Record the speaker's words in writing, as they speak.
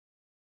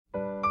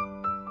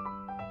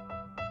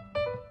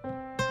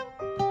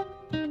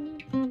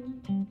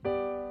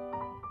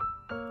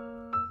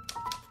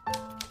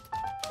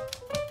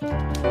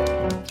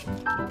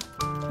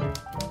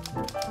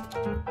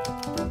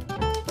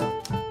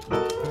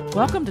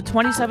Welcome to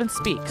 27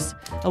 Speaks,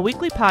 a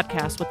weekly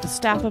podcast with the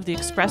staff of the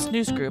Express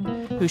News Group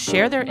who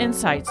share their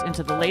insights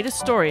into the latest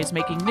stories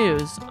making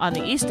news on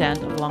the East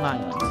End of Long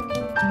Island.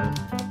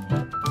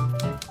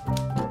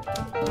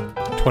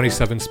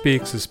 27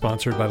 Speaks is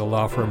sponsored by the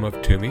law firm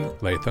of Toomey,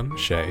 Latham,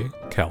 Shea,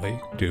 Kelly,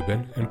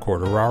 Dubin, and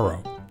Corderaro.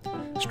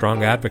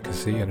 Strong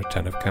advocacy and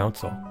attentive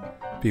counsel.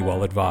 Be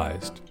well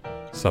advised.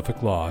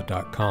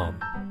 SuffolkLaw.com.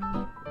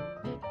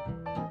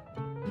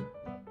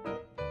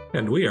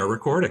 And we are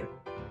recording.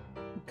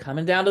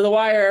 Coming down to the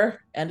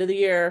wire, end of the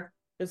year.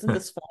 Isn't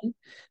this fun?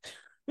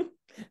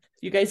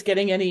 You guys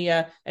getting any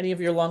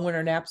of your long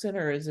winter naps in,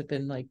 or has it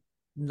been like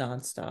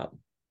nonstop?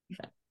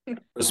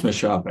 Christmas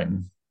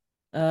shopping.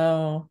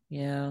 Oh,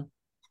 yeah.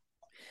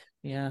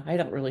 Yeah, I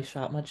don't really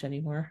shop much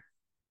anymore.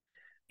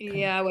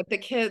 Yeah, with the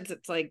kids,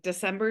 it's like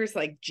December's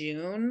like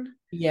June.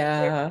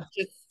 Yeah. There's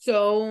just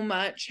so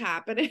much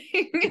happening.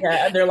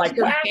 Yeah, and they're like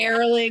you're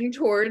barreling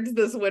towards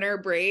this winter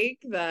break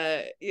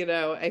that,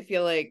 I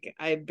feel like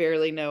I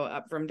barely know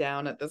up from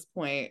down at this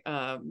point.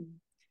 But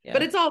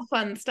it's all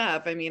fun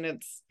stuff. I mean,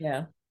 it's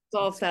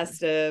all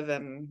festive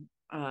and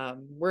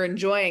we're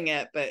enjoying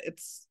it, but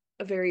it's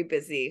a very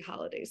busy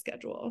holiday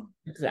schedule.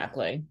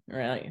 Exactly.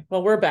 Right.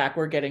 Well, we're back.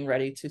 We're getting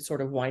ready to sort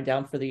of wind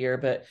down for the year,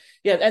 but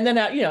yeah. And then,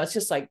 it's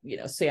just like,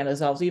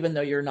 Santa's elves, even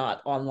though you're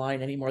not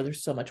online anymore,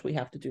 there's so much we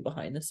have to do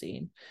behind the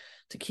scene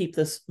to keep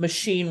this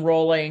machine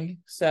rolling.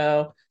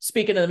 So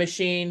speaking of the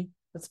machine,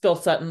 it's Bill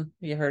Sutton.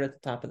 You heard at the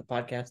top of the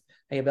podcast.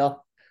 Hey,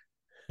 Bill.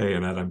 Hey,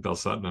 Annette, I'm Bill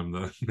Sutton. I'm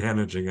the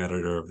managing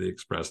editor of the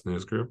Express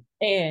News Group.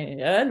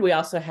 And we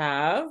also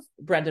have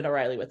Brendan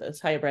O'Reilly with us.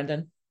 Hi,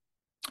 Brendan.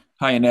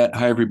 Hi, Annette.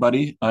 Hi,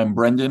 everybody. I'm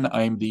Brendan.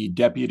 I'm the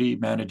deputy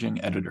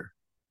managing editor.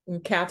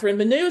 And Catherine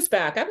Manu's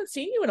back. I haven't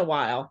seen you in a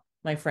while,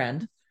 my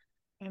friend.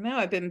 I know.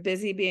 I've been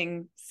busy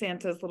being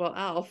Santa's little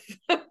elf.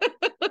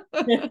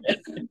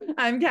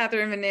 I'm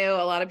Catherine Manu.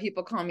 A lot of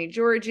people call me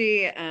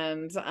Georgie,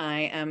 and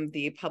I am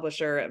the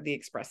publisher of the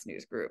Express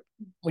News Group.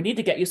 We need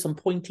to get you some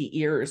pointy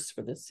ears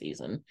for this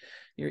season.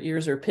 Your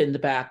ears are pinned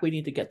back. We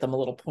need to get them a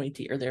little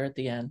pointier there at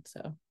the end.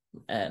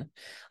 And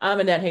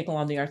I'm Annette Hakel.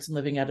 I'm the Arts and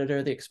Living editor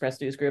of the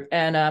Express News Group,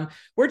 and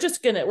we're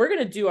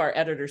gonna do our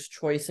editor's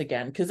choice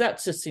again, because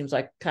that just seems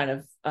like kind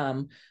of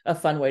a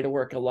fun way to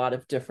work a lot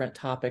of different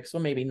topics.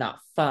 Well, maybe not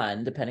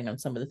fun, depending on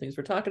some of the things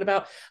we're talking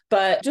about,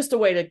 but just a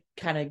way to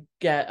kind of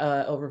get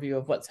an overview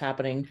of what's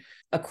happening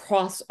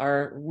across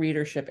our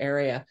readership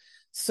area.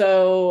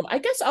 So I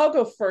guess I'll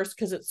go first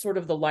because it's sort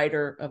of the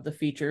lighter of the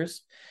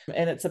features,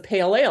 and it's a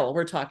pale ale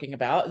we're talking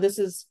about. This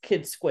is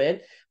Kidd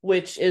Squid,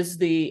 which is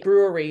the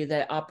brewery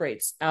that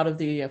operates out of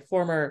the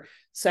former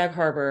Sag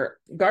Harbor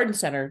Garden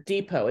Center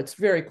depot. It's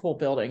a very cool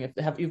building.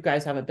 If you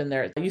guys haven't been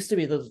there, it used to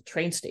be the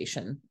train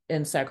station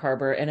in Sag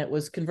Harbor, and it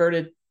was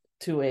converted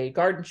to a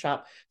garden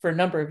shop for a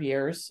number of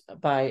years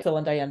by Phil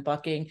and Diane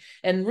Bucking.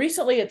 And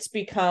recently it's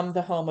become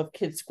the home of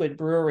Kidd Squid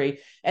Brewery.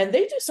 And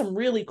they do some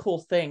really cool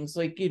things.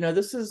 Like,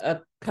 this is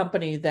a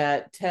company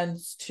that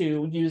tends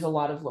to use a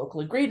lot of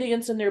local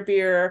ingredients in their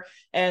beer.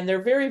 And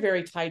they're very,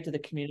 very tied to the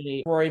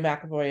community. Rory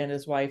McAvoy and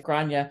his wife,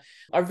 Grania,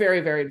 are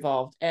very, very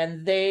involved.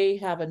 And they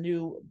have a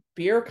new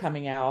beer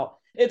coming out.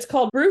 It's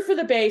called Brew for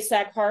the Bay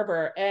Sag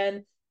Harbor.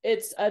 And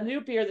it's a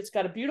new beer that's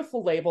got a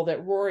beautiful label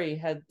that Rory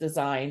had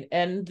designed.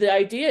 And the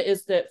idea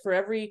is that for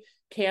every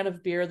can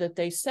of beer that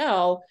they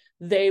sell,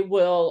 they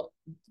will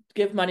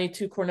give money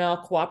to Cornell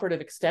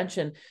Cooperative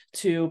Extension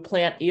to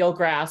plant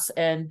eelgrass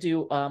and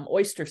do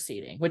oyster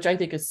seeding, which I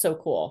think is so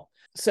cool.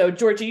 So,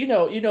 Georgie, you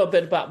know a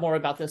bit more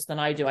about this than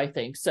I do, I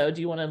think. So do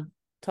you want to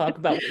talk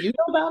about what you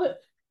know about it?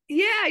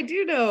 Yeah, I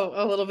do know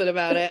a little bit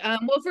about it.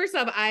 Well, first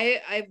off,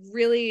 I've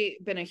really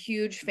been a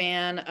huge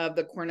fan of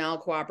the Cornell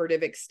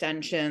Cooperative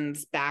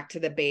Extension's Back to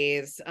the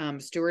Bays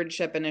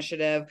stewardship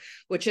initiative,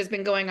 which has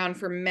been going on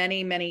for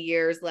many, many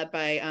years, led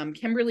by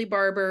Kimberly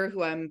Barber,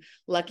 who I'm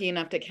lucky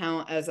enough to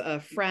count as a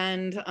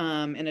friend,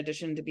 in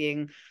addition to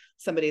being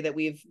somebody that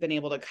we've been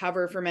able to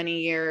cover for many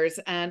years.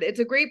 And it's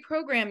a great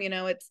program.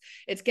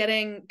 It's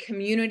getting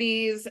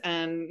communities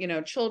and,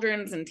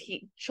 children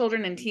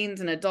and teens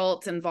and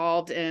adults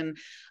involved in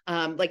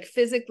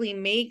physically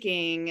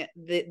making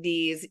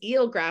these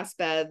eelgrass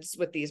beds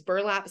with these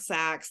burlap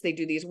sacks. They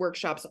do these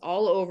workshops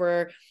all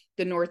over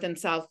the North and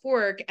South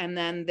Fork, and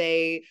then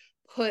they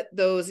put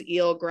those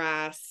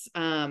eelgrass,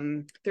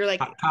 they're like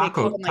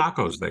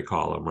tacos, they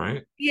call them,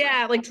 right?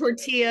 Yeah, like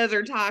tortillas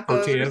or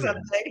tacos or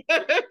something.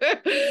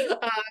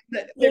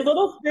 They're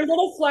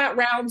little flat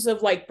rounds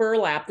of like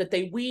burlap that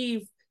they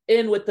weave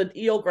in with the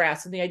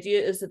eelgrass, and the idea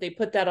is that they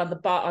put that on the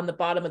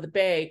bottom of the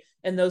bay,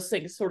 and those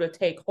things sort of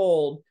take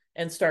hold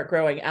and start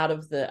growing out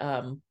of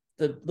the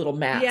little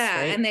mats. Yeah,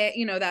 right? And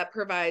they, that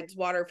provides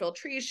water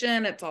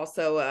filtration. It's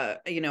also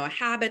a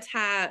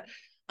habitat.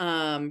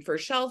 for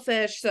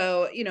shellfish.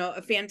 So,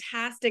 a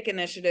fantastic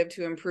initiative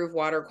to improve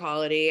water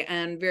quality.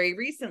 And very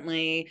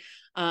recently,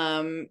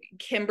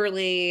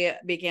 Kimberly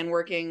began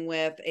working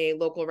with a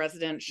local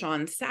resident,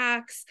 Sean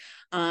Sachs,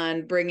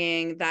 on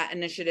bringing that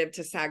initiative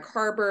to Sag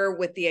Harbor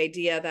with the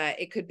idea that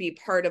it could be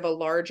part of a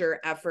larger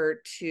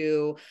effort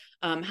to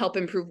help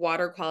improve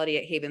water quality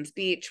at Havens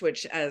Beach,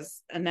 which,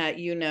 as Annette,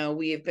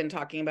 we've been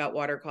talking about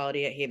water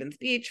quality at Havens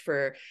Beach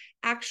for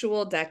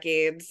actual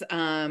decades.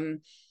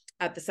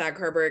 At the Sag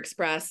Harbor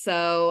Express.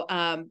 So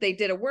they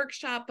did a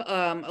workshop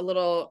a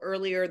little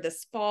earlier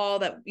this fall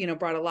that,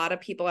 brought a lot of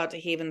people out to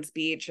Havens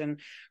Beach and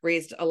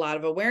raised a lot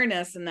of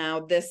awareness. And now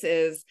this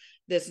is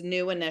this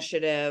new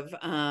initiative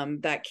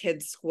that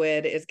Kidd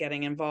Squid is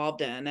getting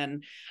involved in.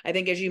 And I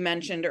think, as you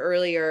mentioned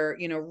earlier,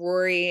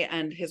 Rory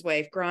and his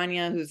wife,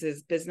 Grania, who's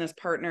his business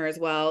partner as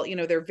well,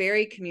 they're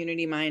very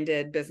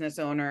community-minded business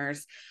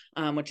owners,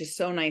 which is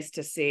so nice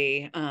to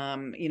see,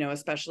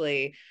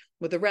 especially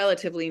with a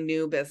relatively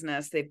new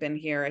business. They've been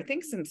here, I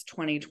think, since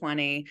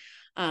 2020.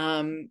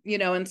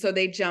 And so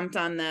they jumped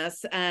on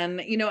this. And,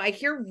 I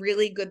hear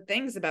really good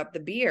things about the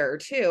beer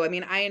too. I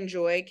mean, I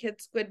enjoy Kidd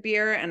Squid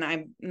beer, and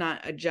I'm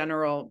not a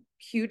general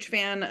huge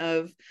fan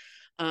of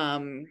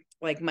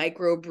like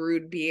micro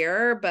brewed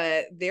beer,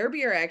 but their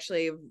beer I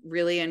actually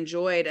really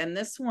enjoyed. And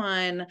this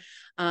one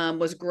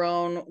was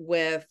grown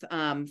with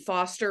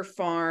Foster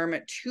Farm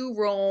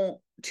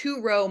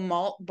two-row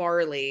malt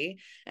barley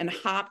and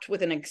hopped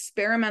with an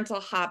experimental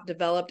hop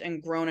developed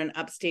and grown in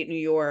upstate New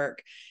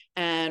York.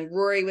 And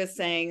Rory was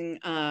saying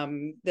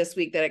this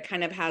week that it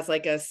kind of has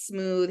like a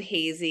smooth,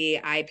 hazy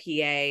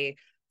IPA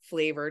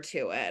flavor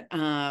to it.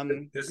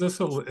 Is this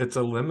it's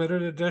a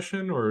limited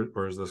edition,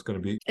 or is this going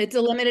to be? It's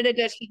a limited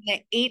edition.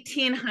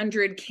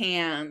 1,800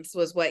 cans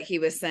was what he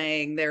was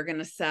saying. They're going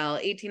to sell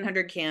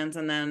 1,800 cans,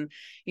 and then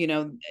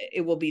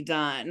it will be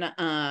done.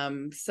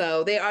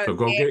 So they are. So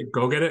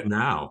go get it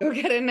now. Go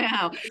get it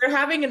now. They're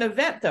having an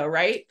event though,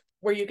 right?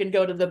 Where you can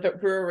go to the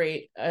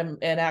brewery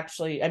and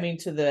actually,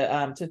 to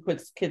the to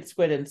Kidd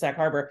Squid in Sag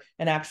Harbor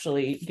and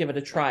actually give it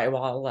a try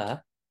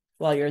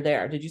while you're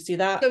there. Did you see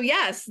that? So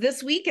yes,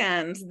 this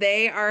weekend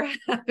they are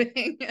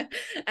having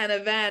an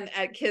event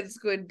at Kidd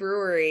Squid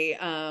Brewery,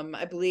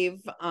 I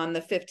believe on the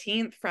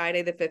 15th,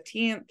 Friday the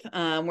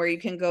 15th, where you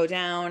can go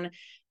down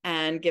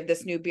and give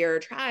this new beer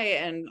a try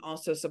and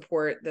also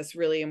support this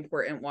really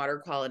important water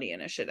quality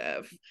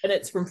initiative. And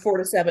it's from 4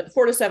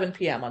 to 7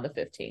 p.m. on the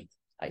 15th.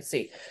 I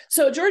see.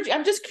 So, Georgie,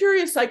 I'm just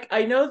curious. Like,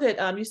 I know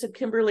that you said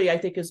Kimberly, I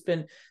think, has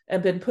been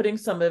putting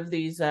some of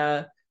these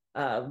eelgrass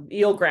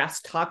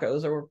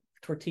tacos or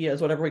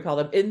tortillas, whatever we call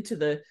them, into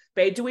the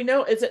bay. Do we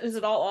know, is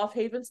it all off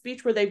Havens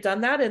Beach where they've done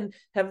that? And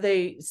have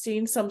they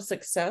seen some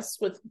success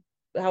with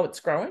how it's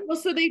growing? Well,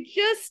 so they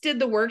just did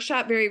the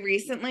workshop very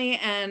recently.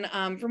 And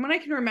from what I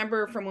can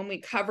remember from when we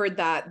covered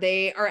that,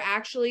 they are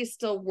actually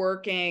still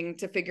working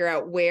to figure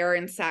out where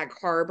in Sag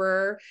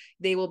Harbor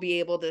they will be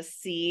able to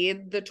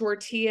seed the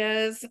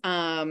tortillas.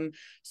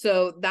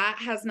 So that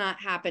has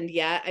not happened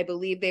yet. I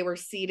believe they were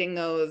seeding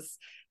those.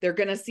 They're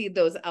going to seed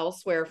those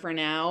elsewhere for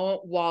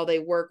now while they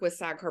work with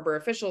Sag Harbor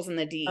officials and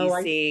the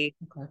DEC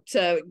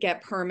to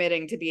get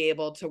permitting to be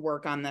able to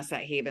work on this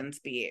at Havens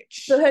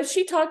Beach. So has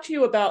she talked to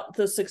you about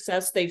the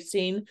success they've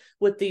seen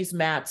with these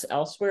mats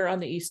elsewhere on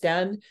the East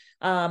End?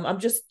 I'm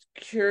just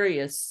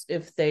curious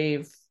if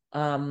they've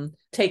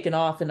taken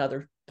off in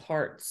other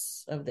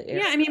parts of the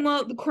area. Yeah,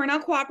 well, the Cornell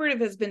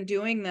Cooperative has been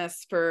doing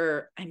this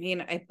for,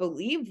 I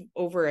believe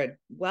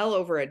well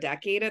over a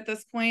decade at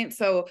this point.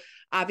 So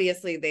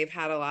obviously they've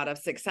had a lot of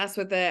success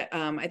with it.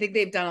 I think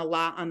they've done a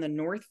lot on the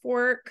North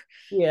Fork.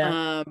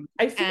 Yeah.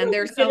 I think and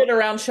there's it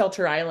around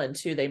Shelter Island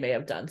too. They may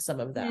have done some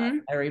of that. Mm-hmm.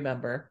 I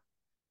remember.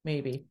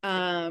 Maybe.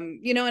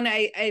 And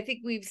I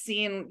think we've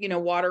seen,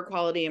 water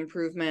quality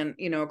improvement,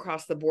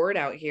 across the board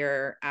out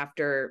here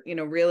after,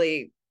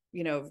 really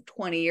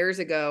 20 years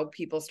ago,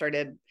 people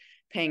started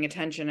paying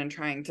attention and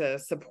trying to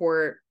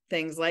support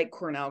things like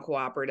Cornell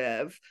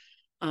Cooperative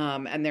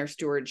and their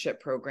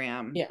stewardship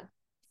program. Yeah.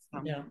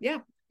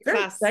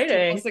 Very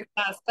exciting.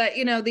 Success. But,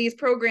 these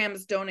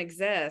programs don't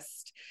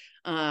exist,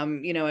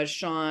 as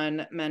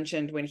Sean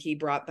mentioned when he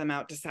brought them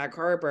out to Sag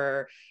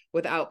Harbor,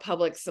 without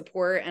public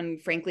support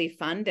and, frankly,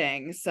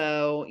 funding.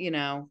 So,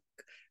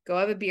 go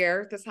have a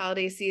beer this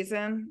holiday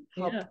season,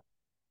 help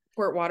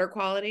support water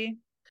quality,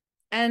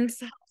 and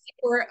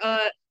for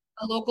a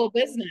local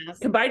business.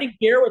 Combining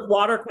beer with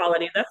water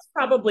quality, that's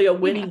probably a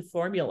winning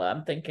formula,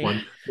 I'm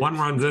thinking. One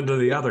runs into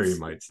the other, you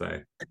might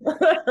say.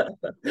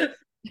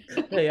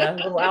 Yeah, a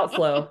little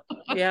outflow.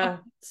 Yeah,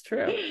 it's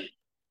true.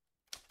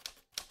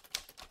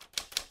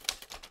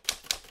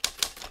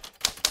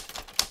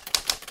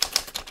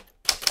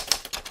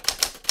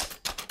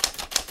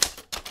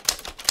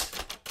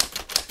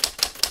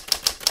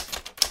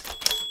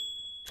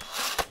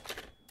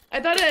 I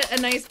thought a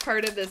nice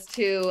part of this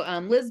too,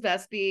 Liz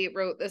Vesby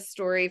wrote this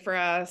story for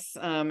us,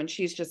 and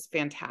she's just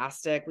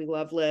fantastic. We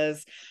love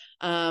Liz.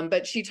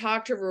 But she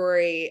talked to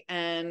Rory,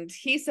 and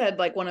he said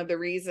one of the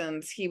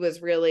reasons he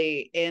was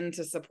really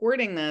into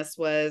supporting this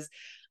was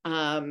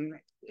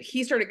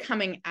he started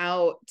coming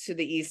out to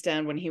the East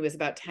End when he was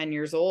about 10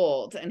 years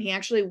old. And he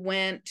actually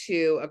went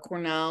to a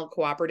Cornell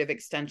Cooperative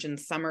Extension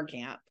summer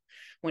camp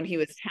when he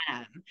was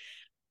 10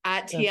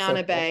 at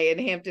Tiana Bay in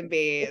Hampton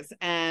Bays.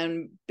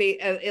 And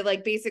it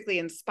like basically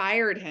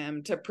inspired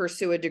him to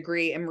pursue a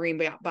degree in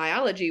marine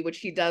biology, which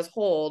he does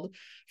hold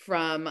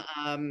from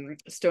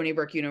Stony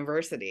Brook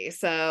University.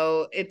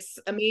 So it's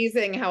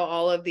amazing how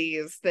all of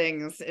these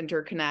things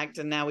interconnect.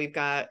 And now we've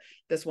got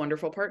this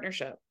wonderful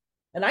partnership.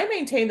 And I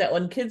maintain that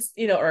when kids,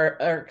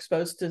 are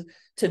exposed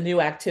to new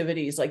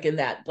activities, like in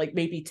that, like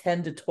maybe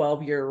 10 to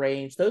 12 year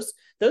range, those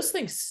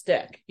things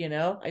stick,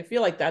 I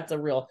feel like that's a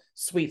real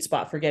sweet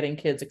spot for getting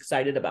kids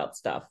excited about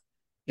stuff.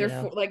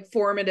 They're like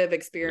formative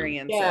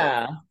experiences.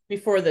 Yeah.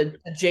 Before the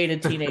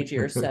jaded teenage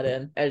years set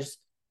in, as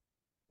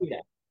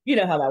you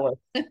know how that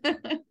works.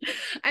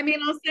 I mean,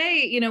 I'll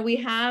say, we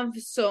have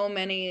so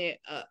many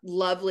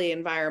lovely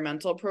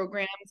environmental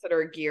programs that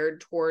are geared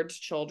towards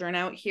children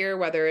out here,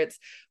 whether it's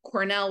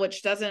Cornell,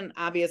 which doesn't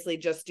obviously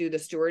just do the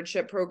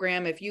stewardship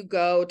program. If you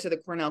go to the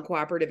Cornell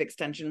Cooperative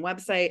Extension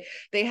website,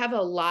 they have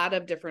a lot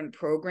of different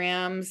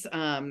programs,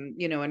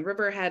 in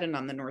Riverhead and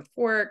on the North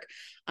Fork.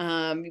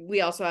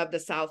 We also have the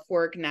South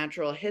Fork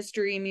Natural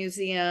History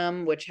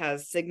Museum, which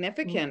has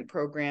significant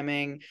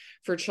programming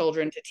for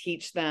children to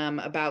teach them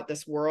about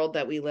this world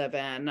that we live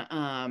in,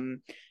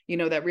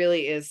 that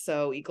really is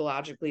so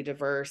ecologically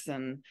diverse.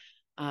 And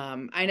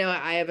I know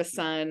I have a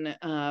son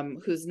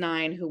who's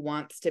 9 who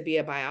wants to be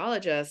a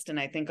biologist. And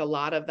I think a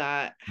lot of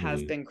that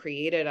has been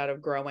created out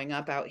of growing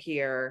up out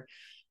here,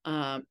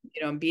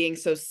 being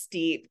so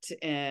steeped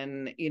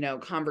in,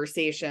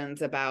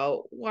 conversations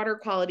about water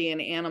quality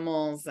and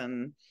animals.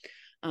 And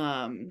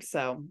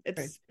so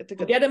it's a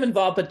good. Get him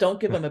involved, but don't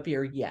give him a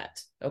beer yet.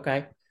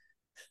 Okay.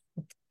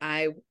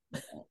 I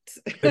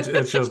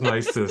it's just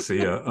nice to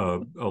see a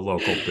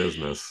local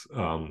business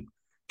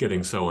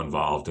getting so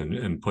involved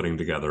and putting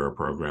together a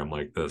program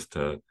like this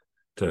to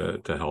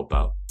help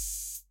out.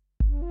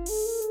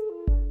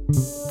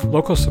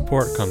 Local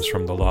support comes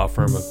from the law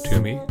firm of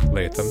Toomey,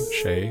 Latham,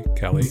 Shea,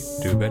 Kelly,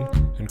 Dubin,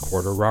 and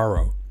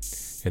Corderaro.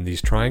 In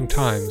these trying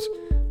times,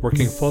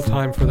 working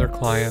full-time for their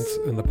clients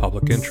in the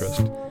public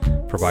interest,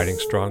 providing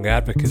strong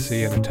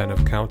advocacy and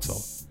attentive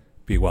counsel.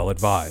 Be well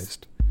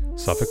advised.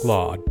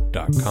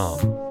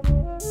 SuffolkLaw.com.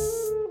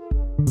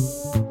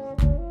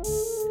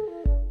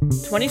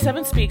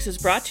 27 Speaks is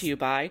brought to you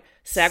by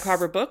Sag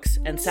Harbor Books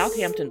and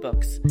Southampton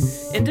Books,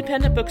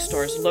 independent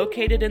bookstores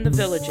located in the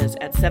Villages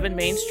at 7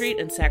 Main Street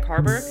in Sag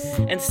Harbor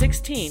and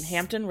 16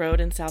 Hampton Road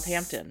in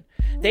Southampton.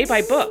 They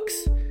buy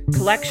books,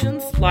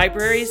 collections,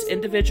 libraries,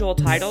 individual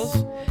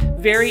titles.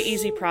 Very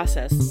easy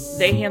process.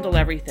 They handle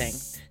everything.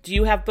 Do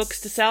you have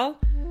books to sell?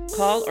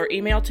 Call or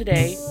email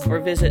today or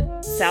visit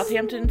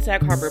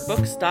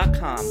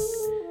southamptonsagharbourbooks.com.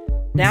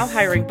 Now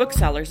hiring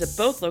booksellers at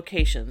both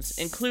locations,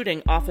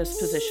 including office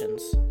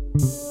positions.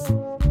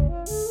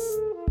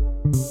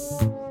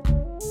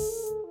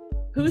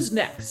 Who's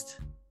next?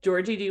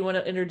 Georgie, do you want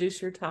to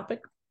introduce your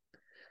topic?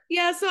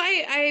 Yeah, so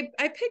I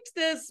picked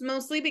this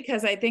mostly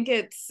because I think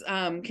it's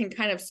can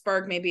kind of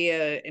spark maybe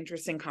an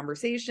interesting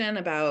conversation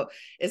about,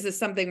 is this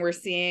something we're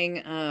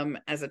seeing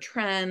as a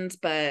trend?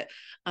 But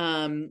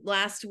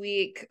last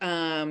week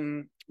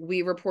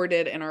we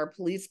reported in our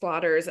police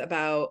blotters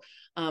about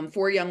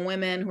 4 young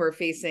women who are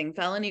facing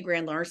felony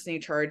grand larceny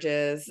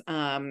charges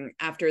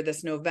after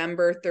this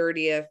November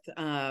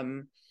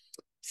 30th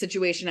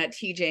situation at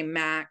TJ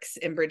Maxx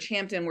in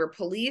Bridgehampton, where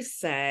police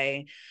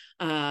say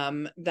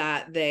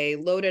that they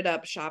loaded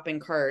up shopping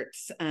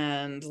carts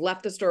and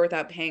left the store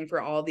without paying for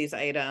all these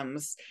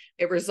items.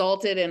 It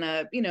resulted in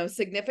a,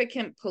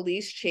 significant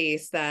police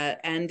chase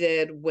that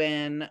ended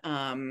when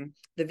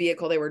the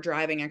vehicle they were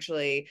driving,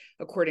 actually,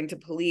 according to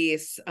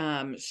police,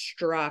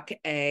 struck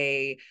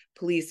a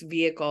police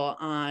vehicle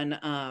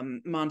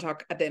on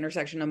Montauk, at the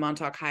intersection of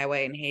Montauk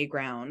Highway and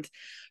Hayground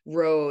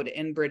Road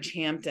in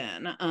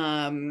Bridgehampton.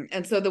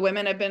 And so the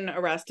women have been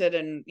arrested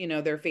and,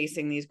 they're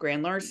facing these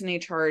grand larceny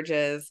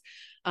charges.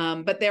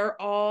 But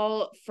they're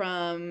all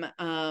from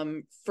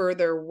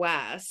further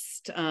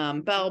west,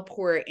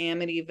 Bellport,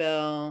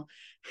 Amityville,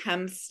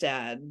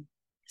 Hempstead,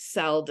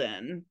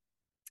 Selden.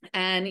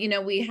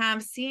 And, we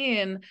have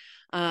seen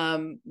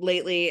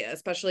lately,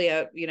 especially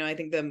at, I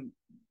think the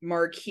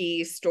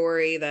marquee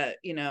story that,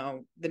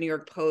 the New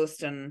York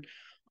Post and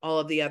all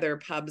of the other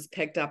pubs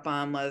picked up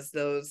on was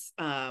those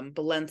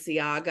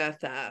Balenciaga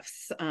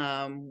thefts,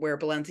 where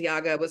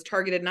Balenciaga was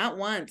targeted not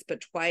once, but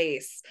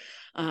twice.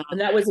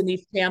 And that was in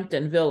East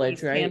Hampton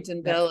Village, right?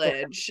 Hampton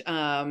Village,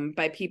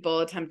 by people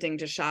attempting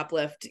to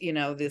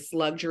shoplift, this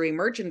luxury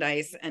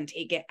merchandise and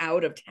take it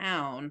out of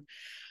town.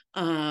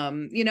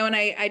 And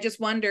I just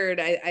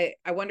wondered, I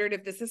wondered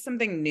if this is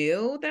something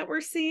new that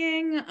we're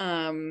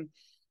seeing.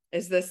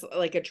 Is this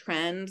like a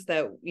trend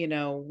that,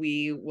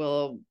 we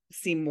will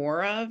see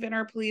more of in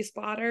our police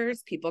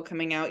spotters? People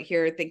coming out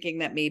here thinking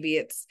that maybe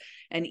it's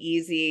an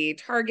easy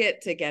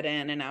target to get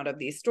in and out of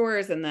these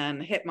stores and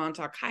then hit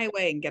Montauk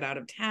Highway and get out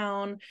of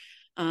town.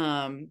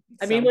 I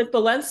mean, with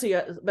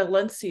Valencia,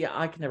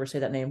 I can never say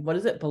that name. What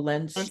is it?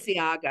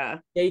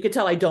 Balenciaga. Yeah, you could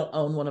tell I don't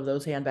own one of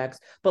those handbags.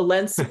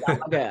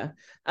 Balenciaga.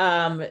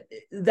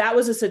 That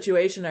was a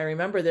situation I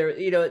remember there,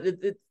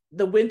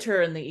 the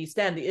winter in the East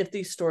End, if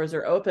these stores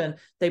are open,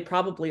 they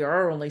probably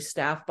are only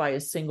staffed by a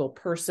single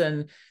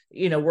person,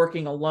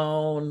 working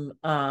alone,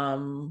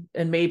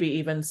 and maybe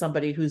even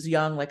somebody who's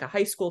young, like a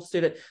high school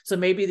student. So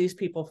maybe these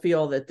people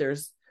feel that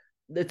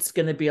it's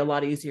going to be a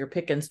lot easier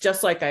pickings,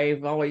 just like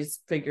I've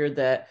always figured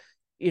that,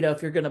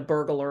 if you're going to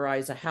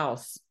burglarize a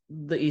house,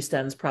 the East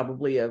End's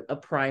probably a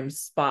prime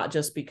spot,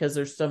 just because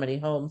there's so many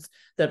homes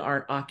that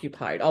aren't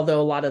occupied,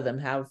 although a lot of them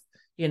have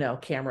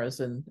cameras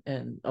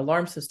and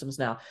alarm systems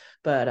now.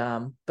 But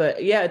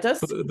yeah, it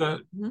does.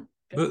 The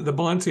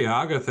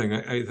Balenciaga thing,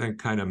 I think,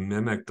 kind of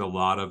mimicked a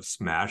lot of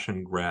smash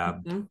and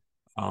grab,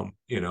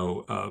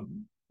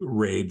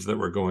 raids that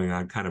were going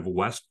on kind of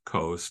West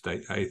Coast.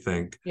 I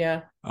think,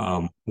 yeah,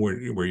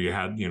 where you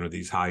had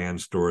these high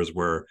end stores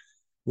where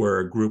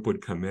a group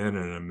would come in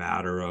a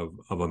matter of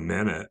a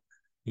minute,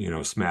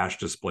 smash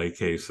display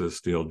cases,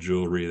 steal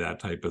jewelry, that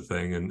type of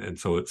thing, and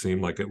so it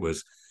seemed like it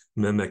was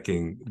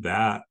mimicking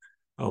that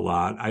a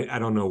lot. I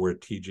don't know where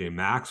TJ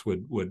Maxx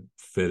would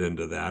fit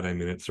into that. I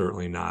mean, it's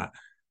certainly not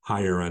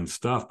higher end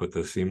stuff, but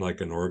this seemed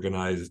like an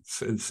organized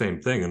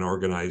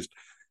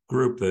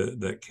group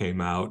that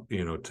came out,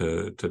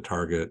 to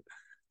target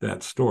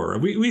that store.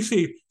 We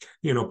see,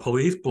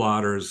 police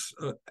blotters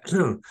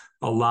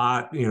a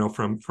lot,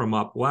 from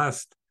up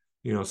west,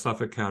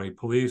 Suffolk County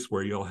Police,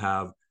 where you'll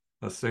have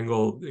a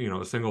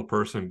single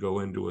person go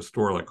into a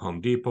store like Home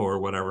Depot or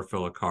whatever,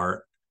 fill a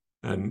cart,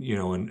 and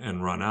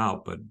and run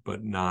out,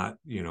 but not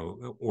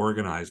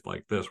organized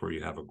like this, where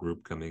you have a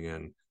group coming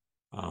in,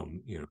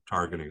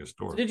 targeting a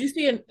store. Did you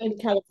see in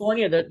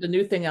California the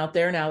new thing out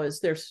there now is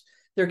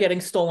they're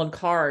getting stolen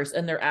cars,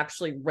 and they're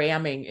actually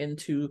ramming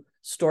into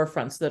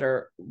storefronts that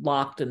are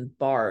locked and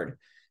barred.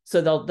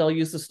 So they'll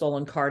use the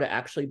stolen car to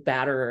actually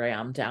batter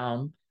ram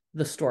down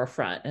the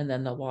storefront, and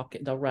then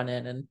they'll run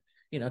in, and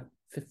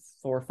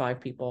 4 or 5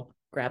 people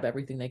grab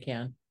everything they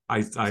can.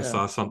 I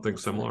saw something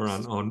similar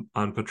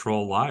on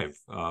Patrol Live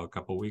a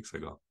couple of weeks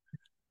ago.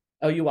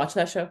 Oh, you watch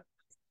that show?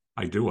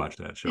 I do watch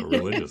that show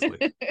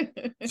religiously.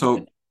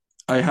 So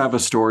I have a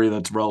story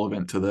that's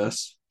relevant to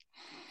this.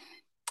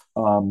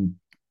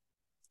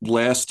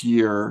 Last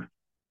year,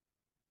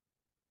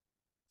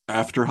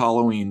 after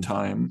Halloween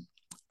time,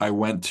 I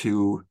went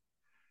to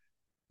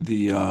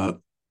the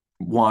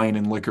wine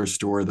and liquor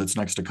store that's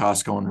next to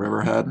Costco in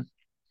Riverhead.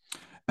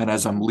 And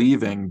as I'm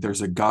leaving,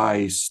 there's a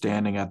guy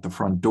standing at the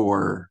front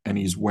door, and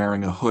he's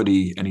wearing a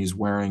hoodie, and he's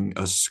wearing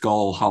a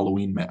skull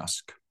Halloween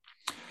mask.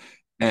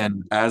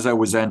 And as I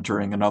was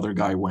entering, another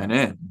guy went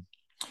in,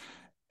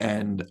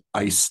 and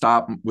I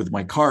stopped with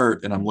my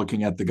cart, and I'm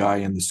looking at the guy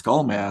in the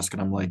skull mask,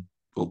 and I'm like,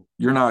 well,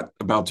 you're not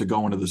about to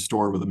go into the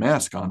store with a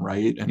mask on,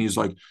 right? And he's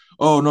like,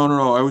 oh,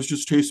 no, I was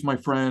just chasing my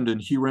friend,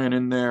 and he ran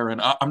in there, and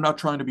I'm not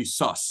trying to be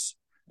sus.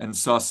 And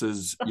sus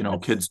is,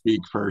 kid speak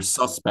for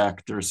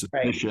suspect or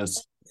suspicious.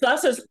 Right.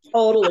 Sus is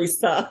totally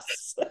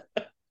sus.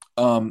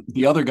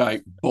 The other guy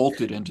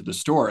bolted into the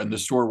store, and the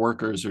store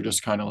workers are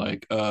just kind of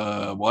like,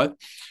 what?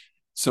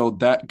 So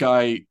that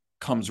guy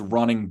comes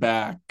running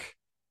back,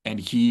 and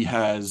he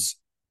has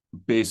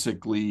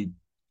basically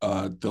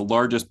the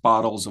largest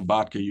bottles of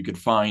vodka you could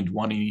find,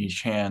 one in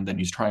each hand, and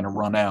he's trying to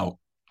run out.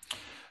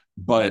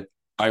 But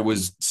I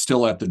was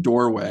still at the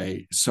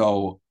doorway,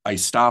 so I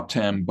stopped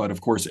him. But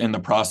of course, in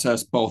the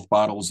process, both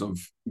bottles of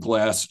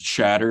glass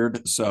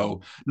shattered.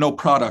 So no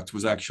product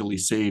was actually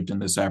saved in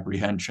this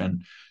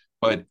apprehension.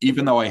 But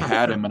even though I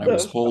had him and I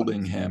was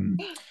holding him,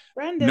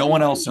 no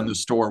one else in the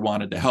store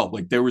wanted to help.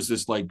 Like, there was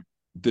this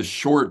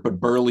short but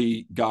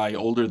burly guy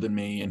older than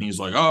me, and he's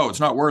like, oh, it's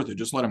not worth it,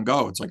 just let him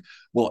go. It's like,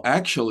 well,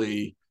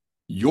 actually,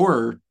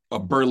 you're a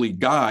burly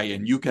guy,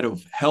 and you could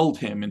have held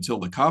him until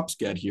the cops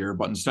get here,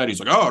 but instead he's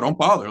like, oh, don't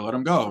bother, let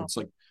him go. It's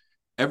like,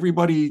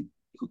 everybody,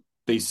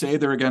 they say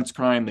they're against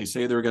crime, they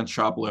say they're against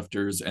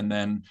shoplifters, and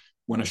then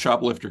when a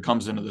shoplifter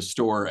comes into the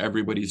store,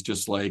 everybody's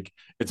just like,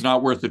 it's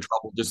not worth the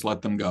trouble, just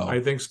let them go. I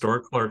think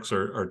store clerks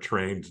are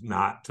trained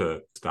not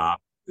to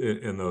stop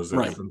in those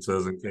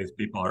instances, right, in case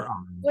people are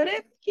armed. What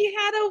if he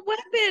had a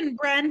weapon,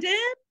 Brendan?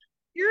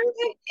 You're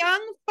a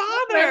young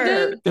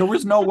father. There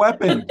was no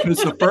weapon, because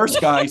the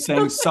first guy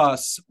saying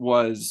sus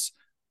was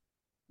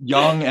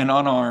young and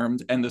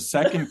unarmed, and the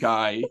second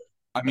guy,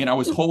 I mean, I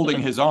was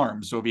holding his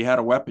arm, so if he had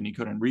a weapon, he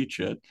couldn't reach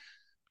it.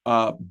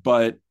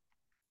 But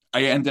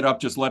I ended up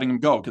just letting him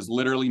go, because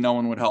literally no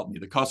one would help me.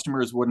 The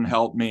customers wouldn't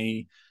help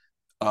me.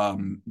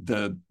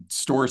 The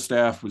store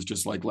staff was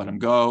just like, let him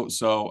go.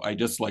 So I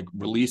just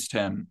released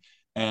him.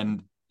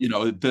 And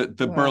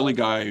the burly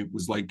guy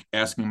was like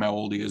asking him how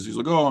old he is. He's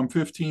like, oh, I'm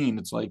 15.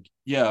 It's like,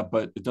 yeah,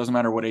 but it doesn't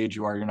matter what age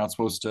you are. You're not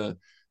supposed to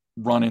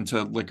run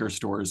into liquor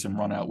stores and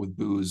run out with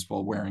booze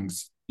while wearing,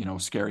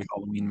 scary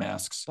Halloween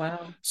masks.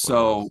 Wow.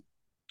 So,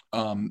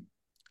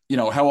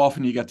 how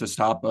often you get to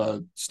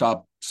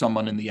stop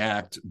someone in the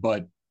act,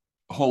 but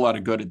a whole lot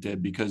of good it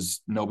did,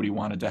 because nobody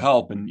wanted to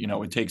help. And,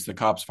 it takes the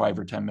cops 5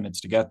 or 10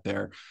 minutes to get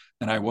there.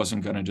 And I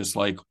wasn't going to just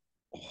like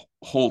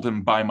hold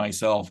him by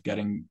myself,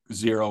 getting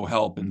zero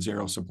help and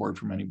zero support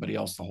from anybody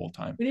else the whole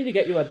time. We need to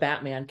get you a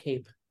Batman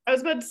cape. I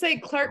was about to say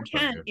Clark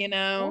Kent,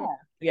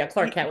 Yeah,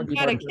 Clark Kent would be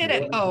got a kid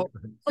at home.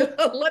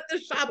 Let the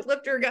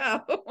shoplifter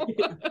go.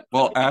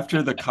 Well,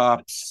 after the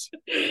cops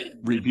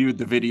reviewed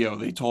the video,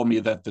 they told me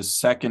that the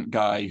second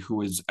guy who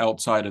was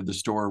outside of the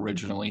store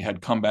originally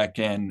had come back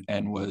in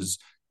and was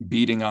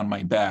beating on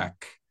my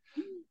back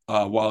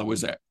while I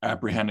was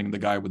apprehending the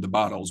guy with the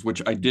bottles,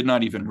 which I did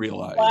not even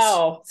realize.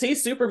 Wow. See,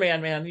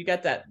 Superman, man, you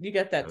got that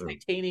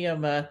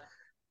titanium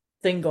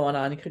thing going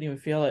on. You couldn't even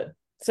feel it.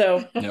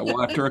 So yeah,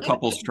 well, after a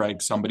couple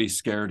strikes, somebody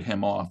scared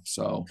him off.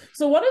 So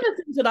one of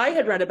the things that I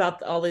had read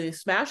about all these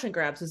smash and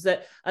grabs is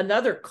that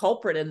another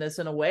culprit in this,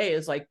 in a way,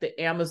 is like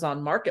the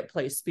Amazon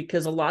marketplace,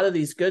 because a lot of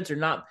these goods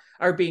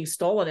are being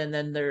stolen and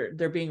then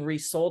they're being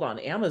resold on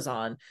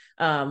Amazon.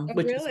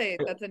 Which really?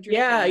 That's interesting.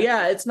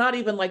 Yeah. It's not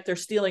even like they're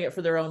stealing it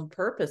for their own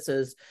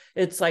purposes.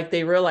 It's like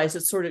they realize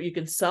it's sort of, you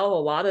can resell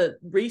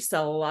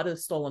a lot of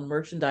stolen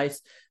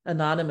merchandise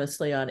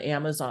anonymously on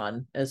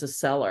Amazon as a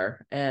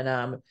seller,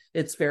 and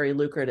it's very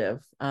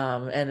lucrative.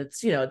 And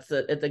it's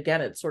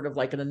it's sort of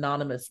like an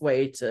anonymous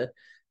way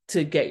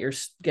to get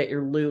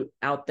your loot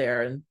out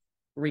there and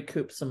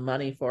recoup some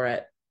money for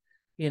it,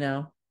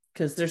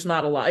 because there's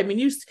not a lot. I mean,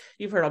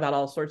 you've heard about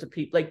all sorts of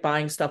people like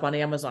buying stuff on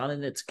Amazon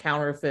and it's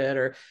counterfeit,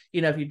 or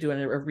if you're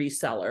doing a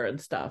reseller and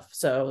stuff.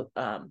 So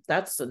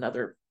that's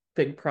another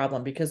big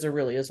problem, because there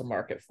really is a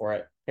market for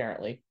it,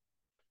 apparently.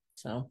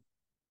 So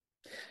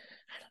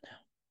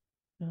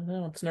I don't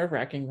know. It's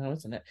nerve-wracking though,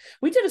 isn't it?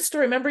 We did a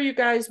story. Remember, you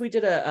guys, we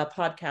did a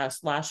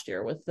podcast last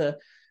year with the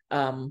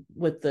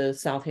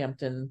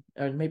Southampton,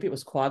 or maybe it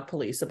was Quad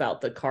Police, about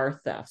the car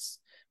thefts,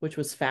 which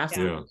was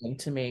fascinating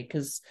to me,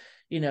 because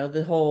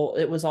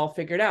it was all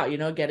figured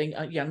out, getting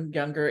a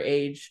younger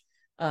age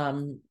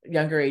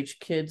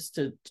kids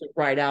to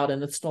ride out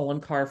in a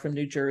stolen car from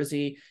New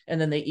Jersey, and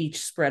then they each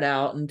spread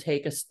out and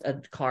take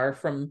a car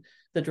from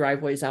the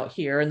driveways out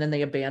here, and then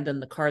they abandon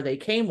the car they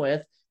came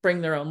with, bring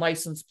their own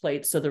license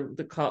plates, so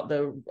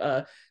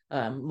the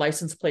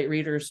license plate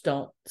readers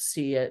don't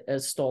see it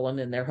as stolen,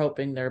 and they're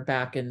hoping they're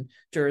back in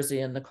Jersey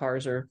and the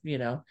cars are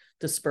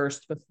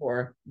dispersed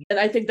before. And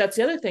I think that's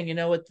the other thing,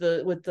 with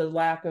the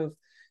lack of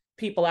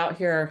people out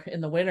here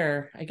in the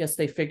winter, I guess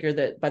they figure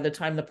that by the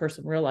time the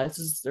person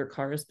realizes their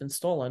car has been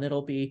stolen,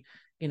 it'll be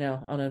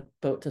on a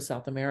boat to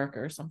South America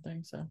or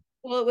something. So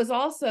well, it was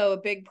also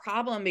a big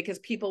problem because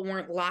people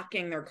weren't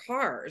locking their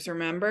cars.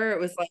 Remember, it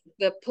was like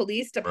the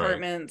police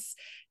departments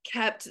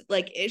kept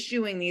like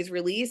issuing these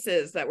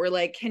releases that were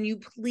like, can you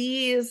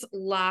please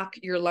lock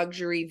your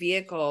luxury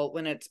vehicle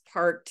when it's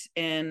parked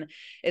in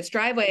its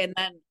driveway? And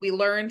then we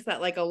learned that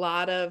like a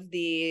lot of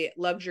the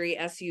luxury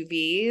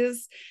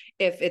SUVs,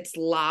 if it's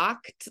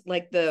locked,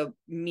 like the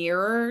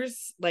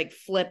mirrors like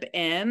flip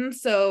in.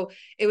 So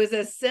it was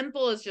as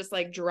simple as just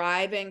like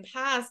driving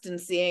past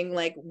and seeing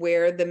like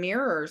where the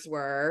mirrors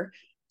were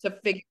to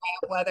figure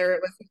out whether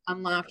it was an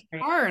unlocked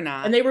car or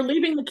not. And they were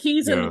leaving the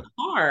keys in the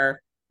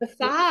car. The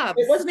fobs.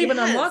 It wasn't even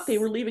unlocked. They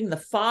were leaving the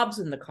fobs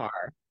in the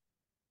car.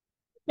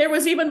 There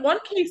was even one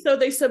case, though,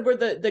 they said, where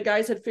the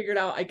guys had figured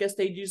out, I guess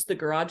they'd used the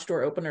garage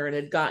door opener and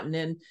had gotten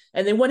in,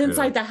 and they went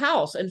inside the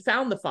house and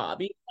found the fob.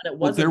 Even when it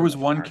wasn't. There was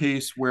one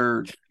case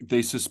where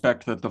they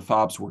suspect that the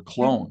fobs were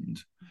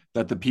cloned,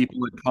 that the people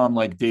had come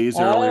like days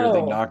earlier,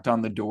 they knocked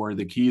on the door,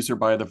 the keys are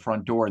by the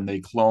front door, and they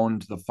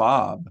cloned the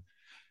fob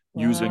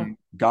using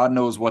God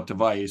knows what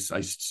device. I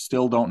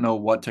still don't know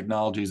what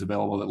technology is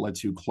available that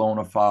lets you clone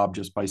a fob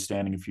just by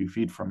standing a few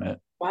feet from it.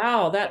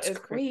 Wow, that's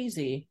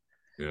crazy.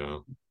 Yeah.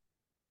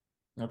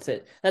 That's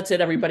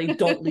it, everybody.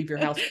 Don't leave your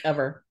house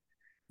ever.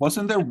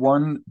 Wasn't there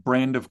one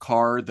brand of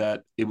car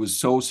that it was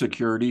so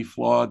security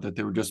flawed that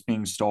they were just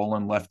being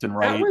stolen left and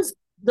right?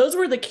 Those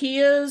were the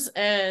Kias,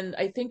 and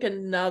I think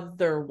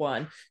another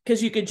one,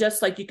 because you could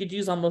just you could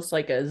use almost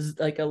like a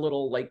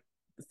little like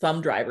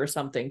thumb drive or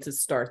something to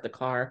start the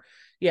car.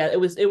 Yeah, it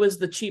was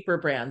the cheaper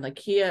brand, like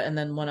Kia, and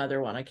then one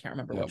other one. I can't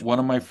remember which one.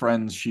 Of my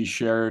friends, she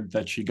shared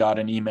that she got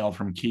an email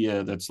from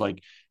Kia that's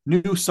like,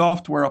 new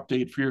software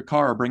update for your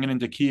car, bring it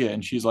into Kia.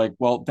 And she's like,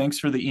 well, thanks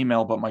for the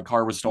email, but my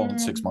car was stolen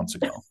 6 months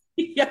ago.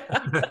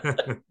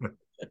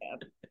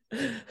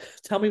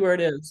 Tell me where it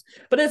is.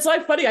 But it's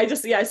like funny.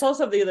 I saw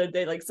something the other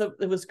day,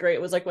 it was great.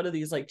 It was like one of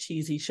these like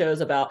cheesy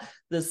shows about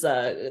this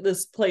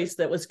place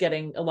that was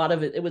getting a lot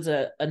of it. It was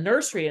a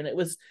nursery, and it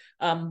was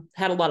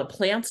had a lot of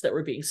plants that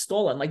were being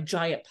stolen, like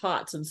giant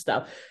pots and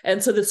stuff.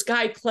 And so this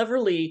guy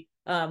cleverly,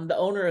 the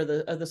owner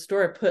of the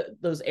store,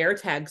 put those air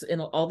tags in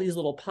all these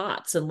little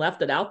pots and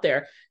left it out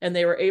there, and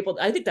they were able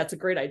I think that's a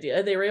great idea,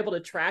 and they were able to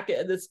track it.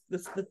 And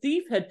the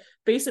thief had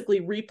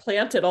basically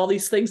replanted all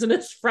these things in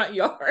his front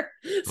yard,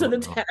 so the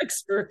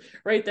tags were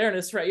right there in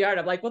his front yard.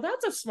 I'm like, well,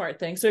 that's a smart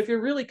thing. So if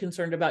you're really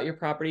concerned about your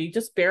property,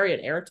 just bury an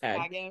air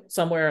tag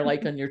somewhere,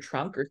 like on your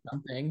trunk or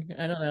something.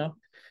 I don't know.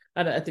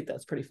 I think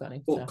that's pretty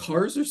funny. Well, So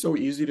cars are so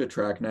easy to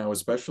track now,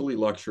 especially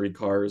luxury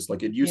cars.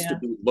 Like it used to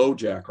yeah. be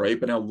LoJack, right?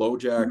 But now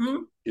LoJack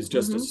Mm-hmm. is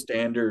just a Mm-hmm.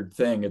 standard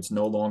thing. It's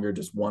no longer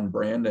just one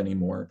brand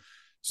anymore.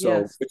 So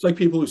Yes. it's like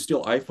people who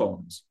steal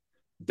iPhones.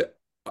 The-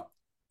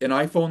 An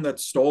iPhone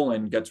that's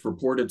stolen gets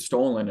reported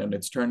stolen and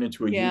it's turned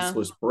into a Yeah.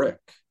 useless brick.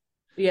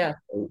 Yeah.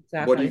 What are you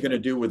Exactly. going to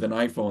do with an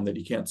iPhone that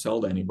you can't sell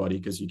to anybody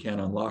because you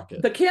can't unlock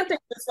it? But can't they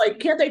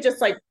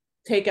just like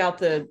take out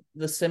the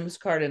Sims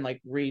card and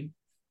like read?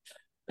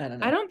 I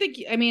don't I know. don't think,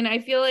 I mean, I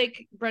feel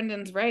like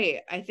Brendan's right.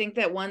 I think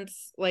that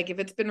once, like, if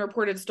it's been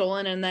reported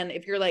stolen, and then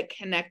if you're like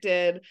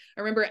connected, I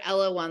remember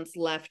Ella once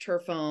left her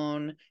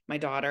phone, my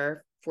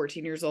daughter,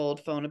 14 years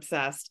old, phone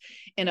obsessed,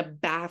 in a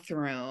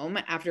bathroom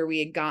after we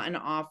had gotten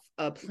off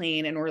a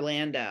plane in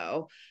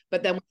Orlando.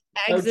 But then we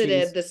Oh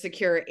exited geez. the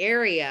secure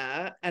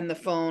area and the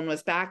phone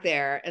was back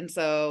there. And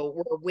so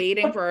we're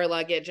waiting for our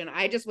luggage. And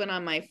I just went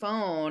on my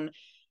phone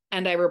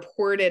and I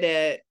reported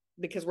it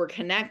because we're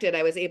connected.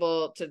 I was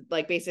able to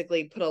like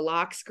basically put a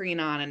lock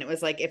screen on, and it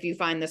was like, if you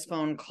find this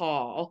phone,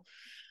 call.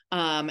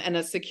 And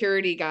a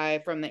security guy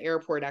from the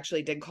airport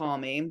actually did call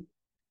me while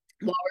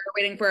we were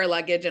waiting for our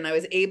luggage, and I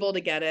was able to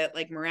get it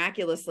like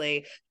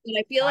miraculously. And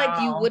I feel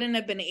like you Wow. wouldn't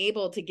have been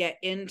able to get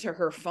into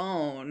her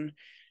phone.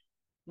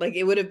 Like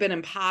it would have been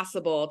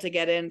impossible to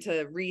get in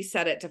to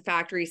reset it to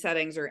factory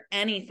settings or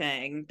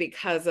anything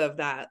because of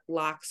that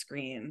lock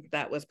screen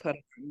that was put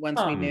on once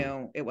we Huh.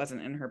 knew it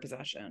wasn't in her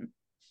possession.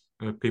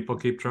 People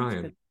keep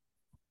trying.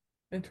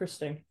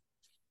 Interesting.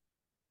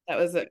 That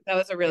was a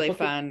really People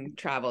keep. fun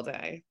travel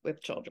day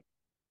with children.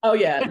 Oh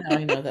yeah, no,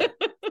 I know that.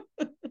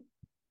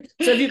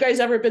 So have you guys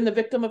ever been the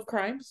victim of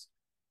crimes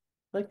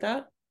like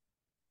that?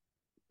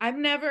 I've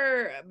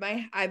never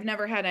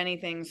had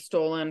anything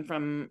stolen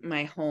from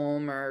my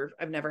home, or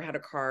I've never had a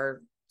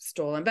car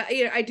stolen. But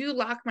you know, I do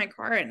lock my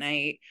car at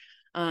night,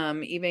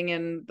 even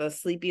in the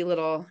sleepy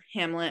little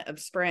hamlet of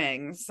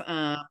Springs.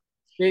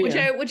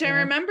 Yeah. Which I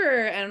remember,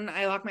 and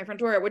I locked my front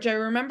door, which I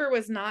remember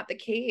was not the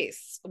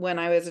case when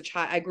I was a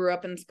child. I grew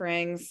up in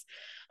Springs,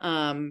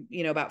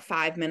 about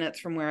 5 minutes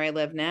from where I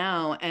live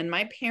now. And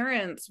my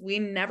parents, we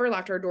never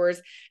locked our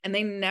doors and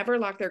they never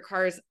locked their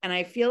cars. And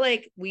I feel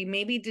like we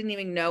maybe didn't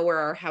even know where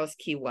our house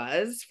key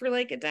was for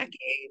like a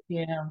decade.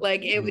 Yeah.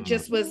 Like it Mm.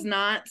 just was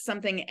not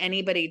something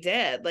anybody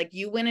did. Like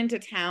you went into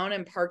town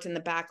and parked in the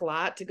back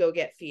lot to go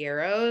get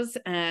Fieros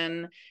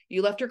and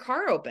you left your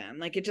car open.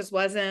 Like it just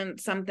wasn't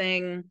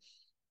something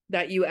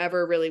that you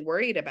ever really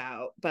worried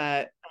about,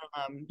 but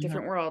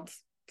different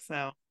worlds.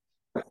 So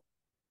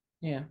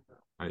Yeah.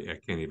 I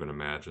can't even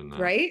imagine that.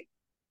 right.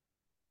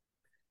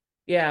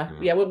 Yeah.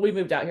 When we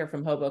moved out here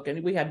from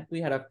Hoboken, we had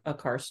a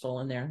car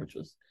stolen there,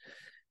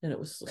 and it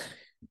was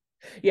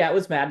yeah, it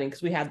was maddening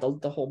because we had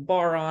the whole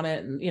bar on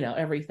it and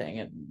everything.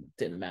 It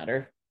didn't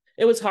matter.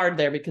 It was hard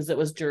there because it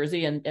was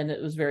Jersey and it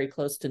was very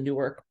close to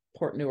Newark,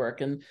 Port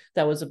Newark, and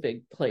that was a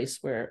big place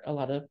where a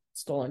lot of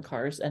stolen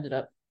cars ended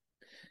up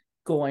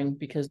going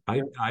because I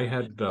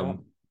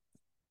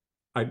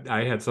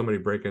had somebody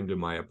break into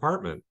my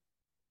apartment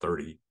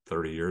 30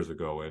 years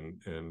ago,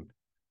 and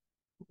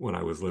when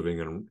I was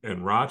living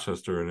in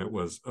Rochester, and it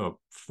was a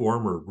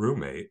former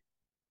roommate,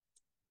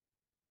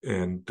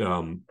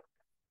 and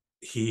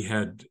he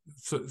had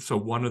so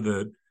one of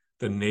the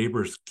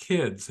neighbor's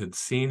kids had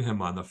seen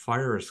him on the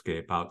fire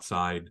escape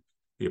outside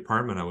the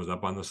apartment. I was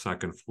up on the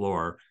second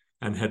floor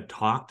and had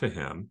talked to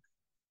him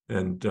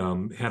and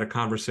had a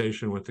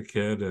conversation with the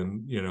kid,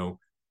 and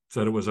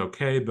said it was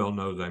okay. Bill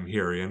knows I'm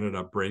here. He ended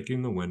up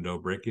breaking the window,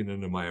 breaking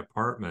into my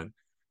apartment.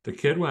 The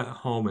kid went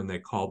home and they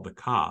called the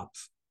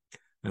cops,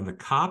 and the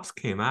cops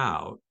came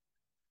out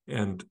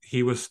and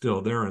he was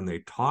still there, and they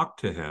talked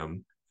to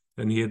him,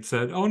 and he had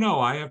said, "Oh no,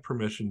 I have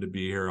permission to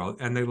be here,"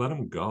 and they let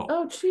him go.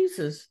 Oh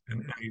Jesus.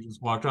 And he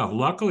just walked off.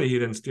 Luckily he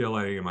didn't steal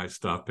any of my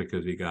stuff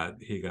because he got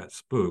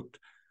spooked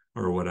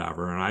or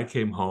whatever. And I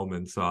came home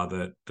and saw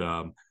that